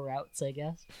those limo routes, I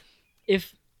guess.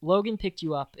 If Logan picked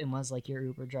you up and was like your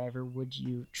Uber driver, would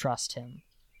you trust him?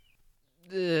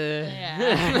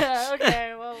 Yeah.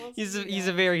 Okay, well, he's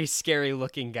a very scary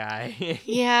looking guy.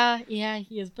 yeah,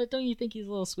 he is. But don't you think he's a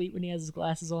little sweet when he has his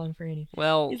glasses on, Franny?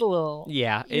 Well, He's a little.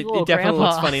 yeah, he's it a little definitely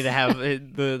grandpa. looks funny to have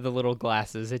the little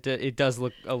glasses. It does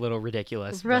look a little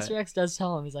ridiculous. Professor but- X does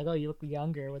tell him, he's like, "Oh, you look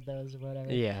younger with those or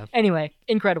whatever." Yeah, Anyway,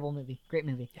 incredible movie, great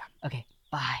movie. Yeah. Okay,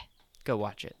 bye. go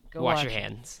watch it. Go wash watch your it.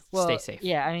 hands. Well, Stay safe.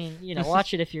 Yeah, I mean,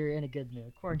 watch it if you're in a good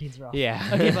mood. Quarantine's rough. Yeah.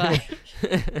 Okay,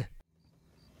 bye.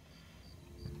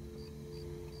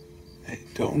 Hey,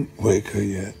 don't wake her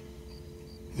yet.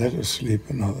 Let her sleep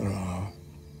another hour.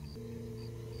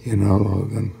 You know,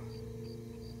 Logan,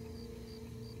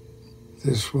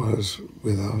 this was,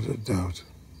 without a doubt,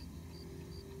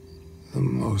 the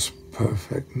most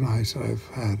perfect night I've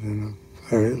had in a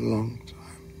very long time.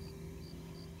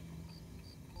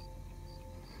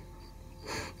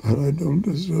 But I don't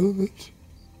deserve it.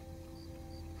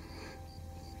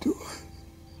 Do I?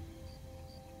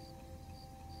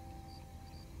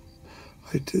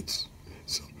 I did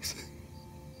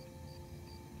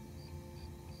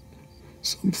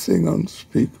something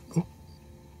unspeakable.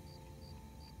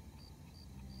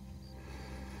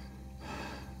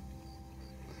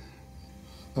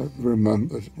 I've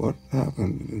remembered what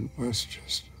happened in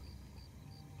Westchester.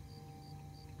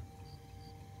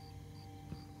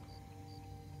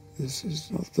 This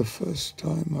is not the first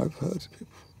time I've hurt people.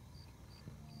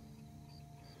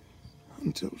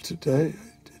 Until today,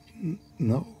 I didn't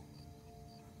know.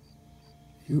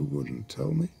 You wouldn't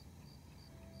tell me.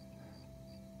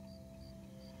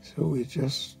 So we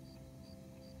just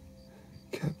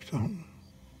kept on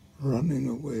running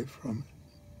away from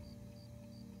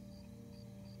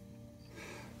it.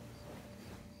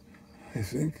 I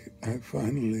think I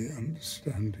finally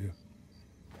understand you.